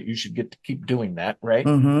out that you should get to keep doing that, right?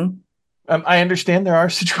 I understand there are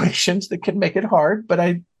situations that can make it hard, but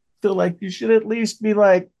I feel like you should at least be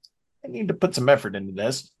like, I need to put some effort into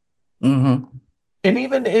this. And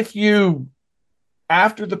even if you,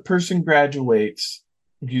 after the person graduates,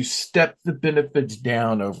 you step the benefits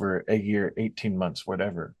down over a year, 18 months,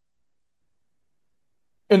 whatever.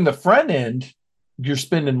 In the front end, you're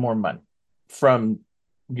spending more money from,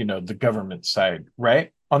 the government side,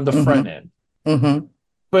 right? On the front end.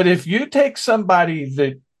 But if you take somebody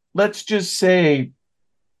that, let's just say,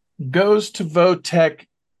 goes to Votech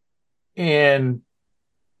and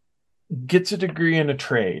gets a degree in a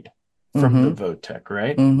trade from the Votech,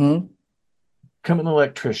 right? Become an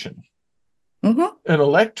electrician. An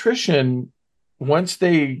electrician, once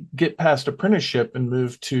they get past apprenticeship and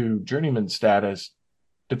move to journeyman status,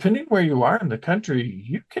 depending where you are in the country,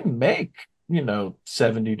 you can make,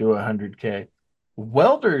 70 to 100K.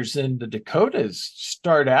 Welders in the Dakotas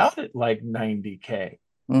start out at like 90K.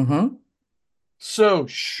 So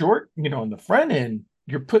short, on the front end,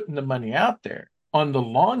 you're putting the money out there. On the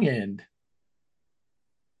long end,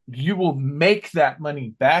 you will make that money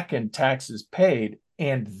back in taxes paid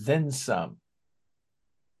and then some.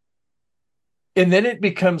 And then it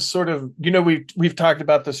becomes sort of, we've talked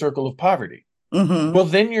about the circle of poverty. Mm-hmm. Well,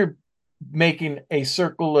 then you're making a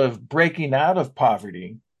circle of breaking out of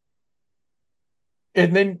poverty.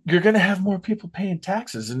 And then you're going to have more people paying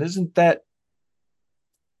taxes. And isn't that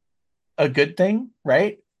a good thing,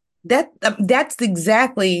 right? That's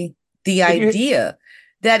exactly the idea,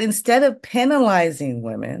 that instead of penalizing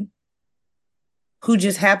women who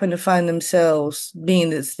just happen to find themselves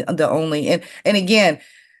being the only, and again,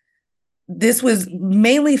 this was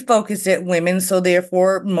mainly focused at women, so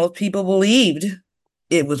therefore most people believed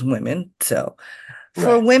it was women. So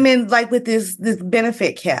for women, like with this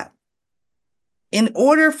benefit cap, in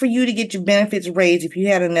order for you to get your benefits raised if you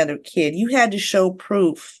had another kid, you had to show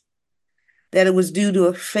proof that it was due to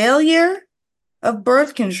a failure of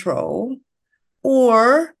birth control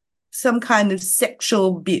or some kind of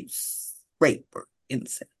sexual abuse, rape, or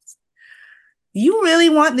incest. You really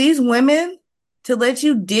want these women to let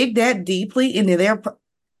you dig that deeply into their...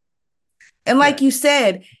 And like you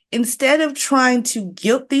said, instead of trying to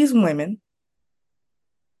guilt these women,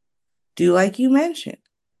 do like you mentioned.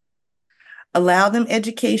 Allow them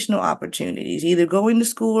educational opportunities, either going to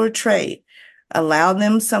school or trade. Allow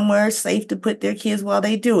them somewhere safe to put their kids while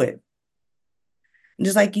they do it. And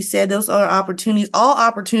just like you said, those are opportunities, all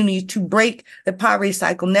opportunities to break the poverty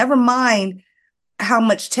cycle. Never mind how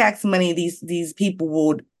much tax money these people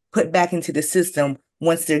would put back into the system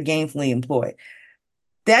once they're gainfully employed.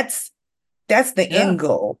 That's the end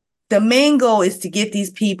goal. The main goal is to get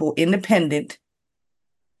these people independent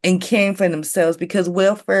and caring for themselves, because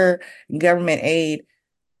welfare and government aid,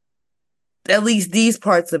 at least these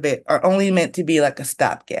parts of it, are only meant to be like a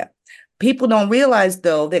stopgap. People don't realize,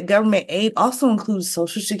 though, that government aid also includes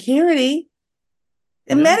Social Security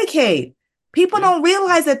and Medicaid. People don't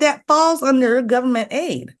realize that falls under government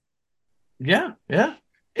aid. Yeah, yeah.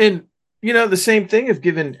 And, the same thing of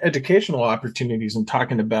giving educational opportunities and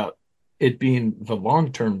talking about it being the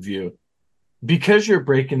long-term view, because you're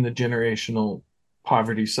breaking the generational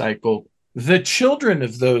poverty cycle, the children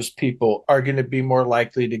of those people are going to be more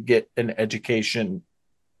likely to get an education,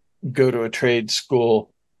 go to a trade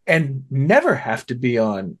school, and never have to be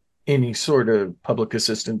on any sort of public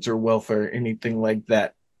assistance or welfare, anything like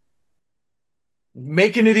that.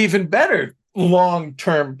 Making it even better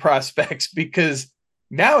long-term prospects, because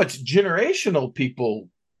now it's generational people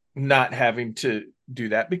not having to do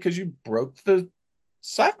that because you broke the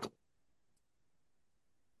cycle.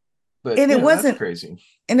 But and it wasn't that's crazy.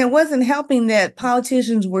 And it wasn't helping that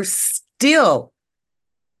politicians were still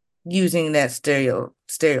using that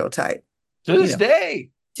stereotype. To this day.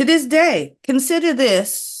 To this day. Consider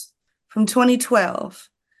this from 2012,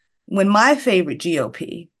 when my favorite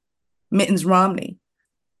GOP, Mitt Romney,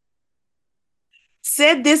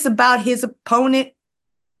 said this about his opponent,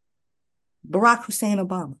 Barack Hussein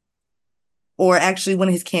Obama, or actually one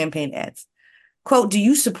of his campaign ads. Quote, "Do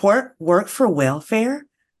you support work for welfare?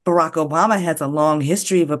 Barack Obama has a long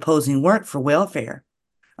history of opposing work for welfare.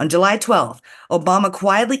 On July 12th, Obama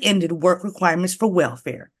quietly ended work requirements for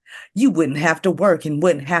welfare. You wouldn't have to work and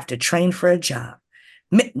wouldn't have to train for a job.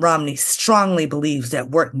 Mitt Romney strongly believes that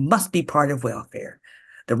work must be part of welfare.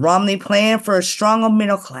 The Romney plan for a stronger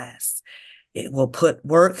middle class. It will put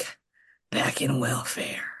work back in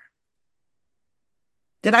welfare."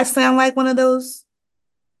 Did I sound like one of those?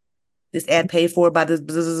 This ad paid for by this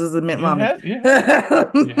Mitt Romney. You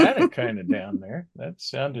had it kind of down there. That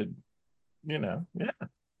sounded, yeah.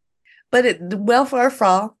 But the welfare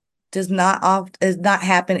fraud does not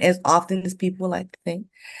happen as often as people like to think.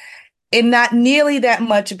 And not nearly that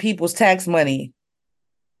much of people's tax money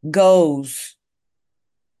goes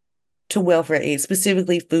to welfare aid,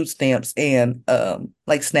 specifically food stamps and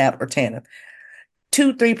like SNAP or TANF.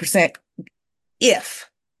 2-3%, if.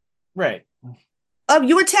 Right. Of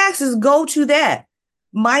your taxes go to that.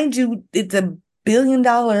 Mind you, it's $1 billion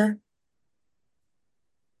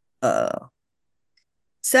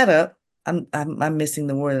setup. I'm missing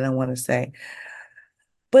the word that I want to say.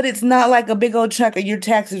 But it's not like a big old chunk of your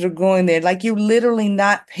taxes are going there. Like, you're literally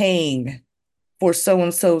not paying for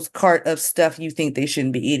so-and-so's cart of stuff you think they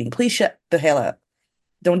shouldn't be eating. Please shut the hell up.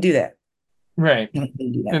 Don't do that. Right. Don't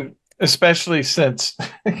do that. And especially since,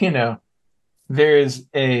 there is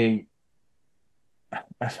I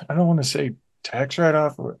don't want to say tax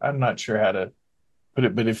write-off, or I'm not sure how to put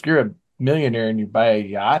it, but if you're a millionaire and you buy a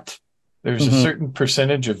yacht, there's a certain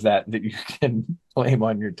percentage of that you can claim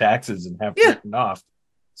on your taxes and have written off.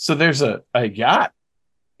 So there's a yacht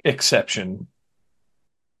exception.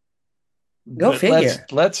 Go figure.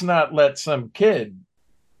 Let's not let some kid,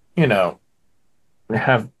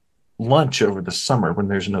 have lunch over the summer when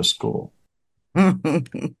there's no school. The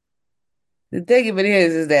thing of it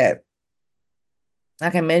is that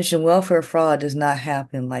Like I mentioned, welfare fraud does not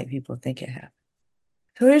happen like people think it happens.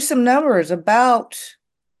 So here's some numbers about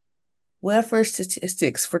welfare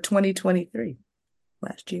statistics for 2023,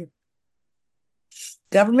 last year.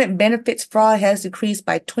 Government benefits fraud has decreased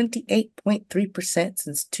by 28.3%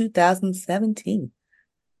 since 2017.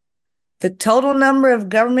 The total number of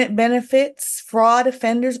government benefits fraud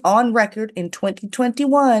offenders on record in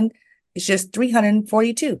 2021 is just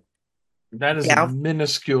 342. That is a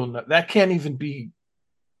minuscule. That can't even be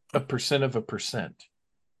a percent of a percent.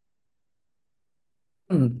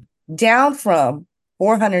 Down from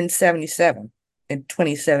 477 in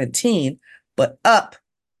 2017, but up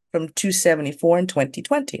from 274 in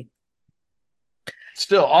 2020.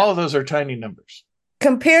 Still, all of those are tiny numbers.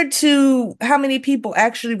 Compared to how many people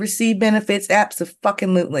actually receive benefits,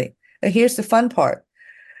 abso-fucking-lutely. And here's the fun part.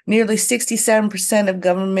 Nearly 67% of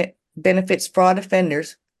government benefits fraud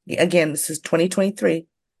offenders, again, this is 2023,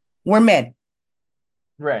 were men.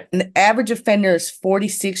 Right. And the average offender is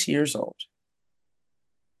 46 years old.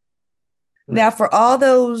 Right. Now, for all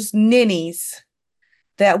those ninnies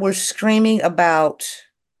that were screaming about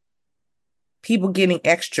people getting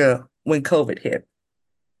extra when COVID hit,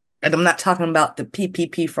 and I'm not talking about the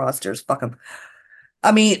PPP fraudsters, fuck them.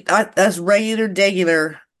 I mean, that's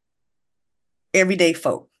regular, everyday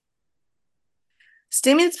folk.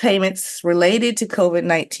 Stimulus payments related to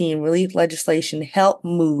COVID-19 relief legislation helped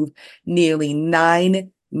move nearly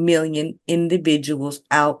 9 million individuals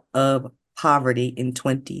out of poverty in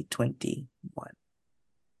 2021.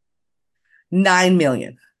 9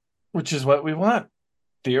 million. Which is what we want,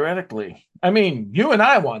 theoretically. I mean, you and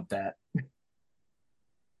I want that.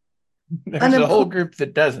 There's a whole group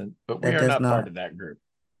that doesn't, but we are not part of that group.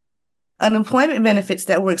 Unemployment benefits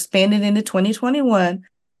that were expanded into 2021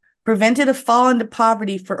 prevented a fall into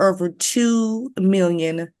poverty for over 2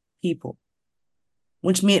 million people,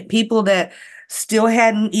 which meant people that still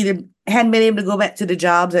hadn't been able to go back to the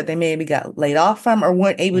jobs that they maybe got laid off from or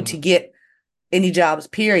weren't able to get any jobs,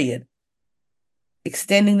 period.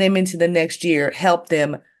 Extending them into the next year helped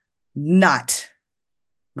them not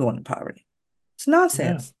go into poverty. It's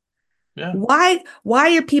nonsense. Yeah. Why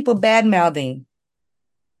are people bad-mouthing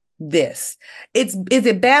this? Is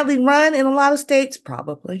it badly run in a lot of states?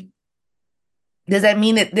 Probably. Does that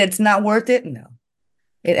mean that it's not worth it? No.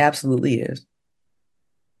 It absolutely is.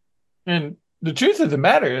 And the truth of the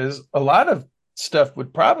matter is a lot of stuff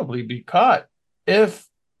would probably be caught if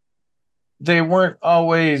they weren't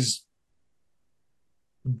always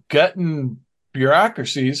gutting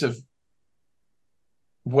bureaucracies of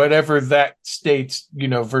whatever that state's,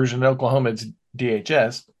 version of Oklahoma, it's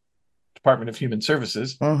DHS, Department of Human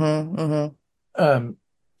Services. But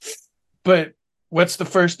what's the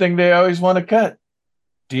first thing they always want to cut?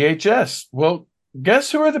 DHS. Well,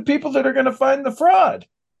 guess who are the people that are going to find the fraud?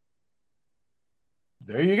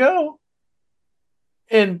 There you go.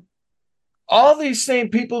 And all these same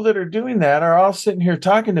people that are doing that are all sitting here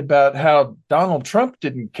talking about how Donald Trump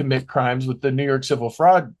didn't commit crimes with the New York civil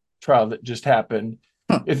fraud trial that just happened.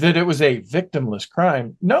 That it was a victimless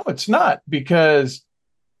crime. No, it's not, because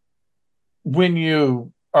when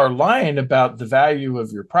you are lying about the value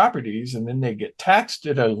of your properties and then they get taxed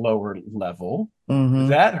at a lower level,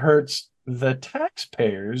 that hurts the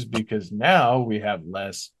taxpayers, because now we have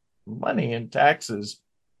less money in taxes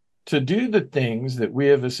to do the things that we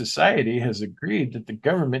as a society has agreed that the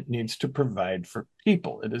government needs to provide for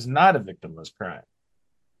people. It is not a victimless crime.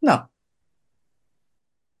 No.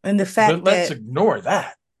 And the fact but let's ignore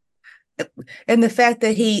that. And the fact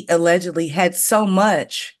that he allegedly had so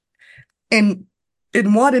much and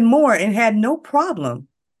wanted more and had no problem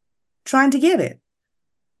trying to get it.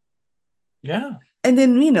 Yeah. And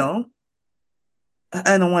then,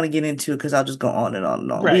 I don't want to get into it because I'll just go on and on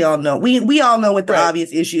and on. Right. We all know we all know what the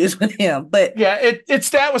obvious issue is with him. But yeah,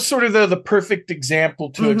 that was sort of the perfect example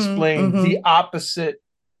to explain the opposite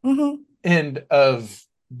end of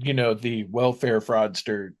the welfare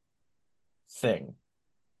fraudster thing.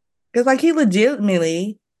 Because like he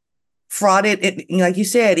legitimately frauded it, like you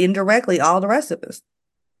said, indirectly all the rest of us.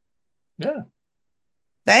 Yeah.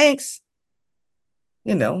 Thanks.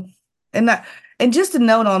 And just a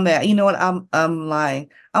note on that, you know what? I'm lying.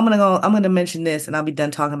 I'm gonna mention this and I'll be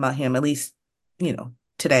done talking about him, at least,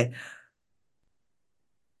 today.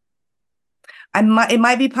 It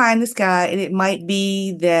might be pie in the sky, and it might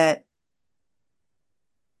be that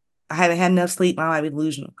I haven't had enough sleep, I might be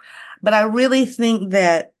delusional. But I really think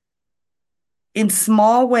that in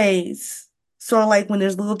small ways, sort of like when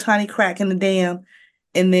there's a little tiny crack in the dam,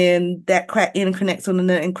 and then that crack interconnects on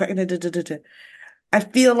another and crack. I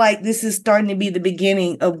feel like this is starting to be the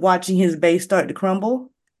beginning of watching his base start to crumble.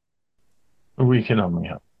 We can only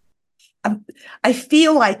hope. I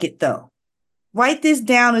feel like it though. Write this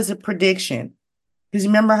down as a prediction. Because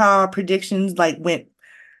remember how our predictions like went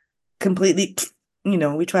completely,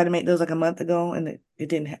 we tried to make those like a month ago and it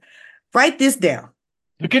didn't happen. Write this down.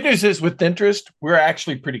 The good news is with interest, we're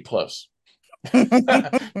actually pretty close.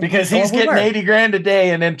 Because he's getting 80 grand a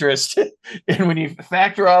day in interest. And when you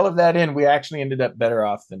factor all of that in, we actually ended up better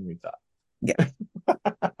off than we thought. Yeah.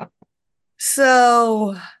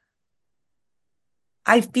 So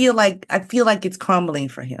I feel like it's crumbling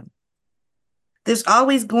for him. There's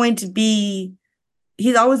always going to be,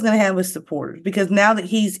 he's always going to have his supporters because now that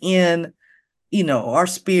he's in, our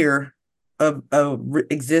sphere of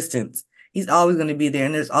existence, he's always going to be there.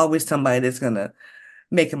 And there's always somebody that's going to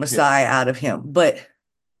make a messiah out of him. But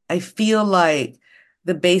I feel like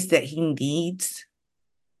the base that he needs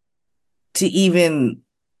to even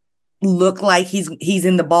look like he's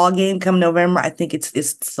in the ball game come November, I think it's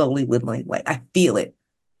slowly whittling away. I feel it.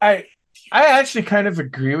 I actually kind of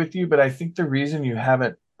agree with you, but I think the reason you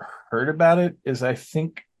haven't heard about it is I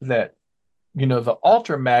think that, the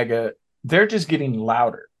ultra MAGA, they're just getting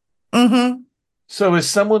louder. Mm-hmm. So as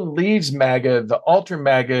someone leaves MAGA, the ultra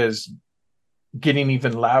MAGA is getting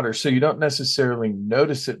even louder. So you don't necessarily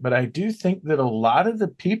notice it. But I do think that a lot of the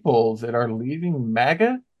people that are leaving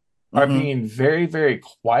MAGA are being very, very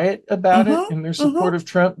quiet about it in their support of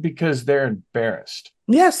Trump because they're embarrassed.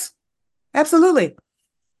 Yes, absolutely.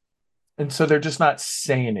 And so they're just not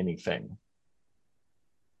saying anything.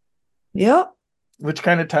 Yep. Which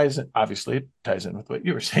kind of ties in, obviously it ties in with what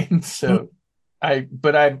you were saying. So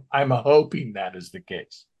I'm hoping that is the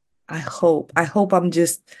case. I hope my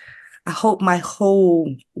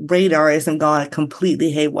whole radar isn't gone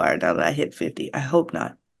completely haywire now that I hit 50. I hope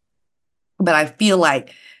not. But I feel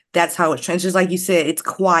like that's how it's just like you said, it's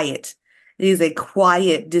quiet. It is a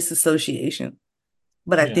quiet disassociation.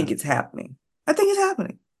 But I think it's happening.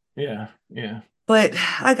 Yeah, yeah. But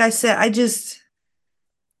like I said,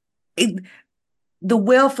 the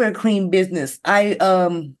welfare queen business.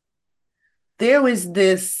 There was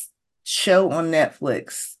this show on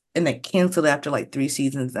Netflix and they canceled after like 3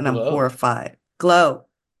 seasons and I'm horrified. Glow.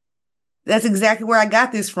 That's exactly where I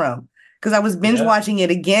got this from because I was binge watching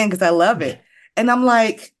it again because I love it. And I'm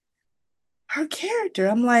like, her character,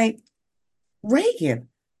 I'm like, Reagan.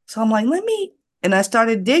 So I'm like, and I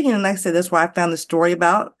started digging and like I said, that's where I found the story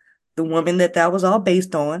about the woman that was all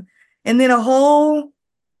based on. And then a whole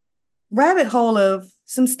rabbit hole of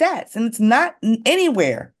some stats. And it's not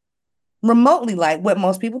anywhere remotely like what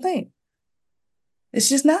most people think. It's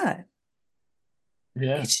just not.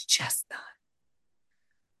 Yeah. It's just not.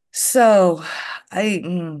 So I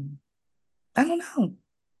don't know.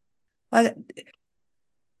 Like,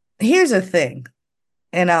 here's the thing,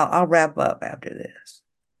 and I'll wrap up after this.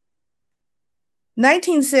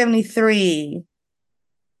 1973,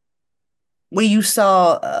 where you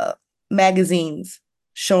saw magazines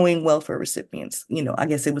showing welfare recipients, I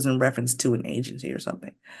guess it was in reference to an agency or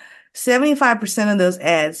something. 75% of those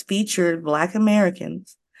ads featured Black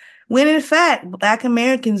Americans, when in fact, Black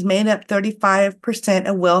Americans made up 35%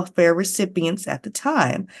 of welfare recipients at the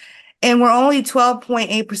time and were only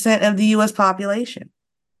 12.8% of the U.S. population.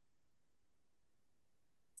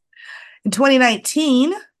 In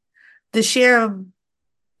 2019, the share of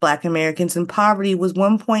Black Americans in poverty was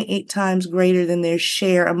 1.8 times greater than their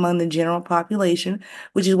share among the general population,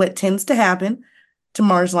 which is what tends to happen to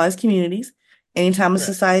marginalized communities. Anytime a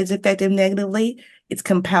society is affected negatively, it's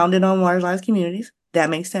compounded on marginalized communities. That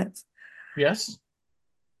makes sense. Yes.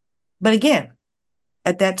 But again,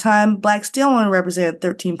 at that time, Blacks still only represented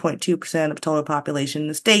 13.2% of total population in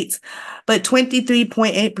the states, but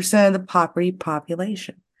 23.8% of the poverty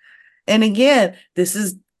population. And again,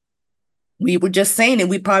 we were just saying it.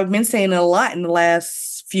 We've probably been saying it a lot in the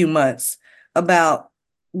last few months about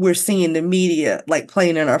we're seeing the media like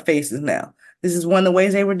playing in our faces now. This is one of the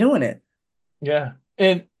ways they were doing it. Yeah.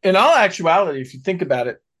 And in all actuality, if you think about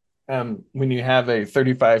it, when you have a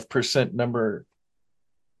 35% number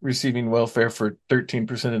receiving welfare for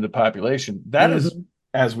 13% of the population, that is,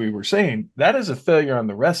 as we were saying, that is a failure on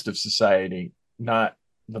the rest of society, not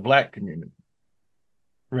the Black community.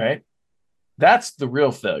 Right? That's the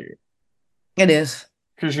real failure. It is.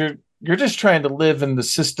 Because you're just trying to live in the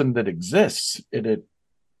system that exists.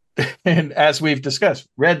 And as we've discussed,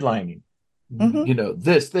 redlining,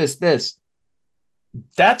 this.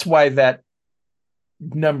 That's why that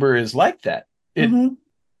number is like that.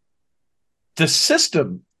 The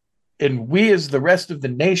system and we as the rest of the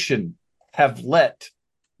nation have let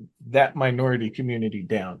that minority community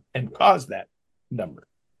down and caused that number.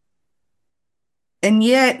 And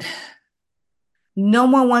yet, no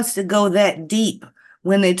one wants to go that deep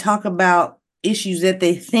when they talk about issues that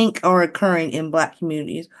they think are occurring in Black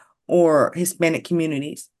communities or Hispanic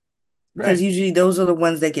communities. Because Right. usually those are the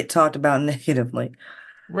ones that get talked about negatively,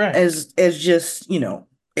 Right. as just,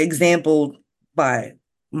 exampled by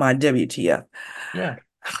my WTF. Yeah.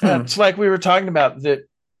 It's like we were talking about that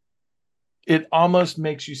it almost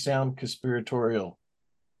makes you sound conspiratorial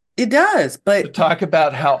It does, to but talk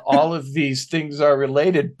about how all of these things are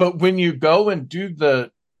related. But when you go and do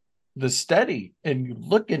the study and you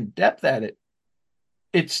look in depth at it,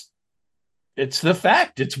 it's the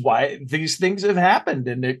fact. It's why these things have happened,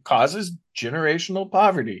 and it causes generational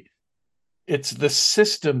poverty. It's the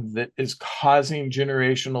system that is causing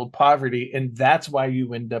generational poverty, and that's why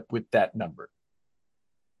you end up with that number.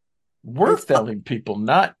 We're it's failing people,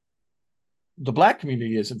 not the Black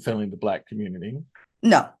community isn't failing the Black community.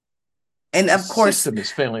 no. And The of course, system is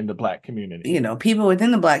failing the Black community. people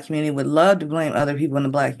within the Black community would love to blame other people in the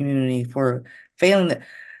Black community for failing the,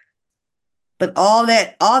 but all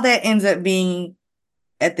that ends up being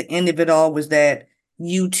at the end of it all was that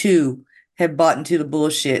you too have bought into the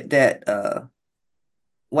bullshit that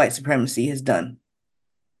white supremacy has done.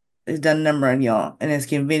 It's done a number on y'all and has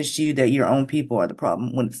convinced you that your own people are the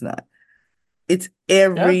problem when it's not. It's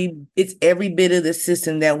every bit of the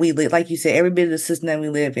system that we live, like you said, every bit of the system that we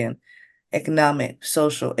live in. Economic,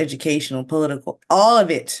 social, educational, political, all of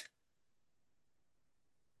it.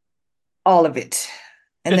 All of it.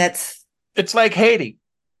 And it's like Haiti.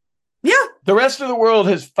 Yeah. The rest of the world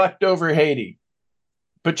has fucked over Haiti.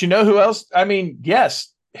 But you know who else? I mean,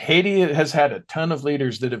 yes, Haiti has had a ton of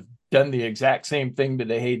leaders that have done the exact same thing to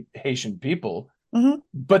the Haitian people. Mm-hmm.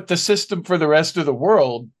 But the system for the rest of the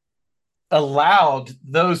world allowed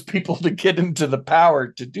those people to get into the power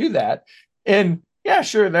to do that. And yeah,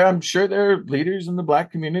 sure, I'm sure there are leaders in the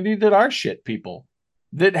Black community that are shit people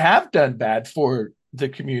that have done bad for the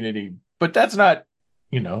community. But that's not,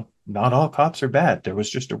 not all cops are bad. There was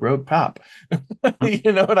just a rogue cop.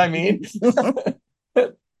 You know what I mean?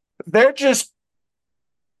 They're just,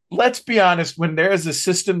 let's be honest, when there is a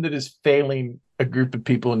system that is failing a group of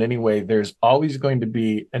people in any way, there's always going to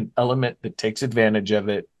be an element that takes advantage of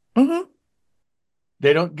it. Mm-hmm.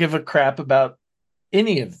 They don't give a crap about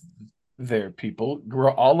any of their people.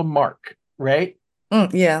 We're all a mark, right?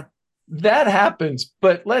 Yeah. That happens,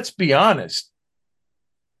 but let's be honest.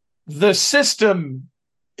 The system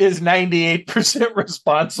is 98%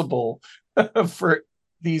 responsible for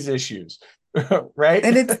these issues, right?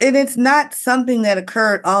 And it's not something that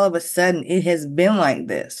occurred all of a sudden. It has been like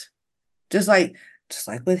this. Just like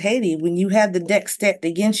with Haiti, when you have the deck stacked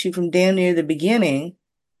against you from damn near the beginning,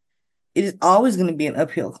 it is always going to be an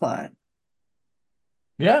uphill climb.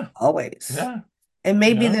 Yeah. Always. Yeah. And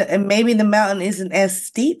maybe the mountain isn't as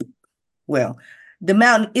steep. Well, the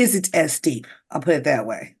mountain isn't as steep. I'll put it that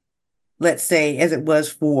way. Let's say as it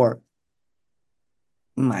was for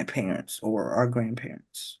my parents or our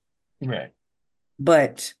grandparents. Right.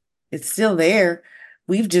 But it's still there.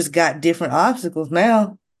 We've just got different obstacles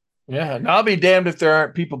now. Yeah, and I'll be damned if there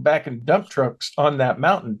aren't people backing dump trucks on that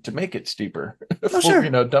mountain to make it steeper. Sure.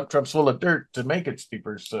 Dump trucks full of dirt to make it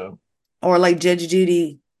steeper. So, or like Judge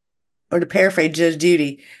Judy, or to paraphrase Judge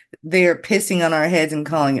Judy, they're pissing on our heads and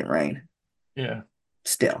calling it rain. Yeah.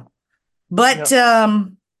 Still, but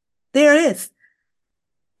there it is.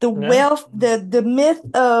 The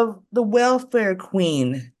myth of the welfare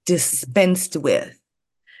queen dispensed with.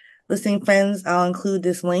 Listening friends, I'll include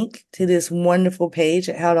this link to this wonderful page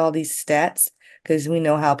that had all these stats because we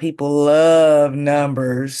know how people love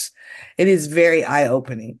numbers. It is very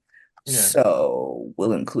eye-opening. Yeah. So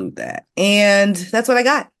we'll include that. And that's what I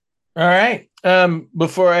got. All right.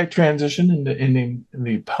 Before I transition into ending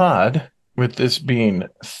the pod, with this being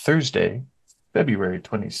Thursday, February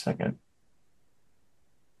 22nd,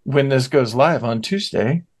 when this goes live on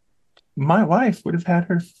Tuesday, my wife would have had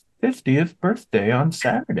her 50th birthday on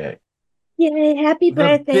Saturday. Yay, happy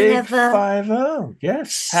birthday, Heather. 50.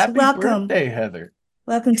 Yes. Happy birthday, Heather.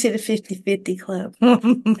 Welcome to the 50-50 club.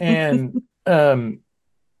 And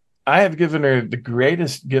I have given her the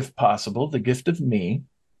greatest gift possible, the gift of me.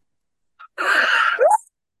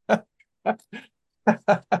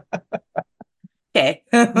 Okay.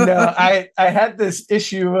 No, I had this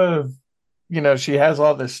issue of, she has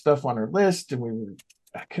all this stuff on her list and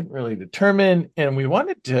I couldn't really determine. And we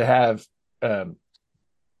wanted to have, her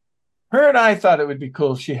and I thought it would be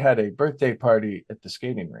cool if she had a birthday party at the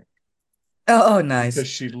skating rink. Oh, nice. Because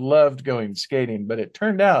she loved going skating. But it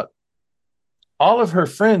turned out all of her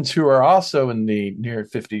friends who are also in the near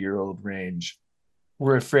 50-year-old range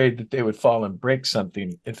were afraid that they would fall and break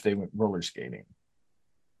something if they went roller skating.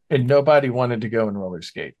 And nobody wanted to go and roller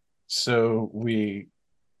skate. So we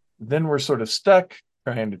then were sort of stuck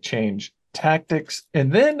trying to change tactics.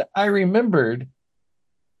 And then I remembered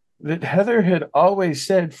that Heather had always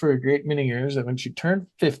said for a great many years that when she turned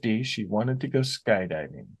 50, she wanted to go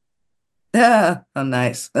skydiving. Ah, oh,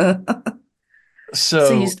 nice.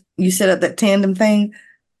 So you set up that tandem thing?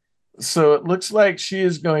 So it looks like she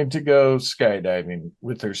is going to go skydiving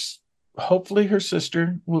with her. Hopefully her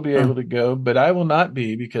sister will be able to go, but I will not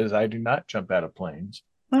be because I do not jump out of planes.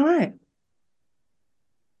 All right.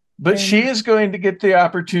 But she is going to get the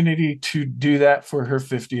opportunity to do that for her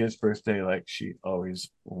 50th birthday like she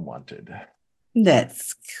always wanted.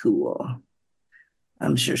 That's cool.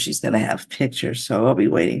 I'm sure she's going to have pictures, so I'll be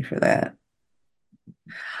waiting for that.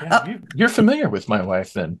 Yeah, you're familiar with my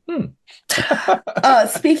wife then.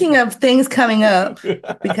 Speaking of things coming up,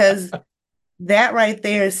 because that right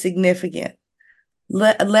there is significant.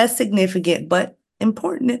 Less significant, but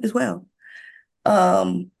important as well.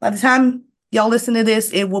 By the time y'all listen to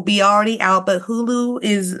this, it will be already out, but Hulu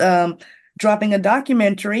is dropping a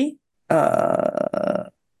documentary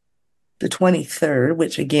the 23rd,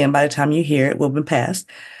 which again, by the time you hear it, will be past.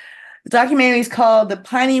 The documentary is called The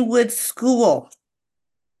Pineywood School,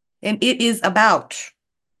 and it is about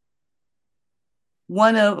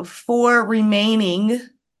one of 4 remaining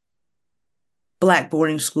Black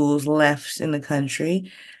boarding schools left in the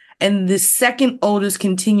country, and the second oldest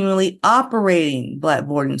continually operating Black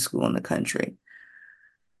boarding school in the country.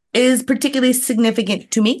 It is particularly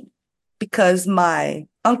significant to me because my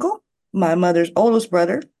uncle, my mother's oldest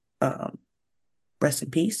brother, rest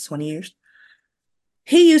in peace, 20 years,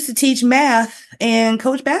 he used to teach math and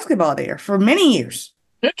coach basketball there for many years.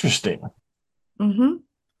 Interesting. Mm-hmm.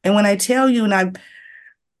 And when I tell you, and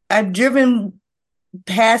I've driven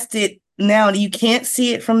past it now, you can't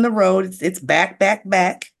see it from the road. It's back.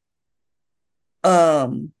 But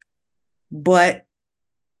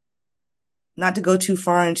not to go too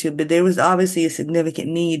far into it, but there was obviously a significant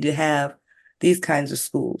need to have these kinds of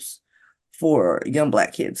schools for young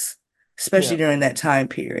Black kids, especially during that time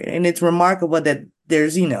period. And it's remarkable that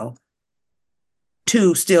there's, 4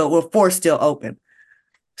 still open.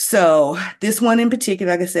 So this one in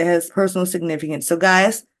particular, like I said, has personal significance. So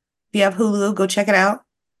guys, if you have Hulu, go check it out.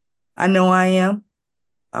 I know I am.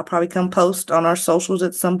 I'll probably come post on our socials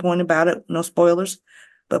at some point about it. No spoilers,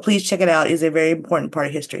 but please check it out. It's a very important part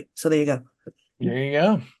of history. So there you go. There you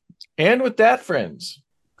go. And with that, friends,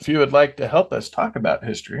 if you would like to help us talk about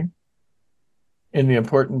history and the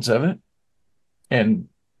importance of it and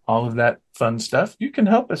all of that fun stuff, you can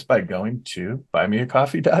help us by going to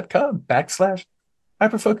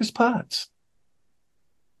buymeacoffee.com/hyperfocuspods.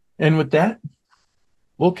 And with that,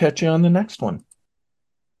 we'll catch you on the next one.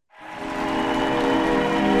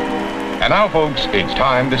 And now, folks, it's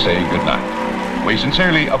time to say goodnight. We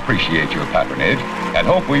sincerely appreciate your patronage and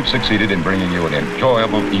hope we've succeeded in bringing you an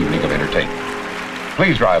enjoyable evening of entertainment.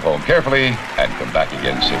 Please drive home carefully and come back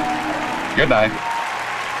again soon. Good night.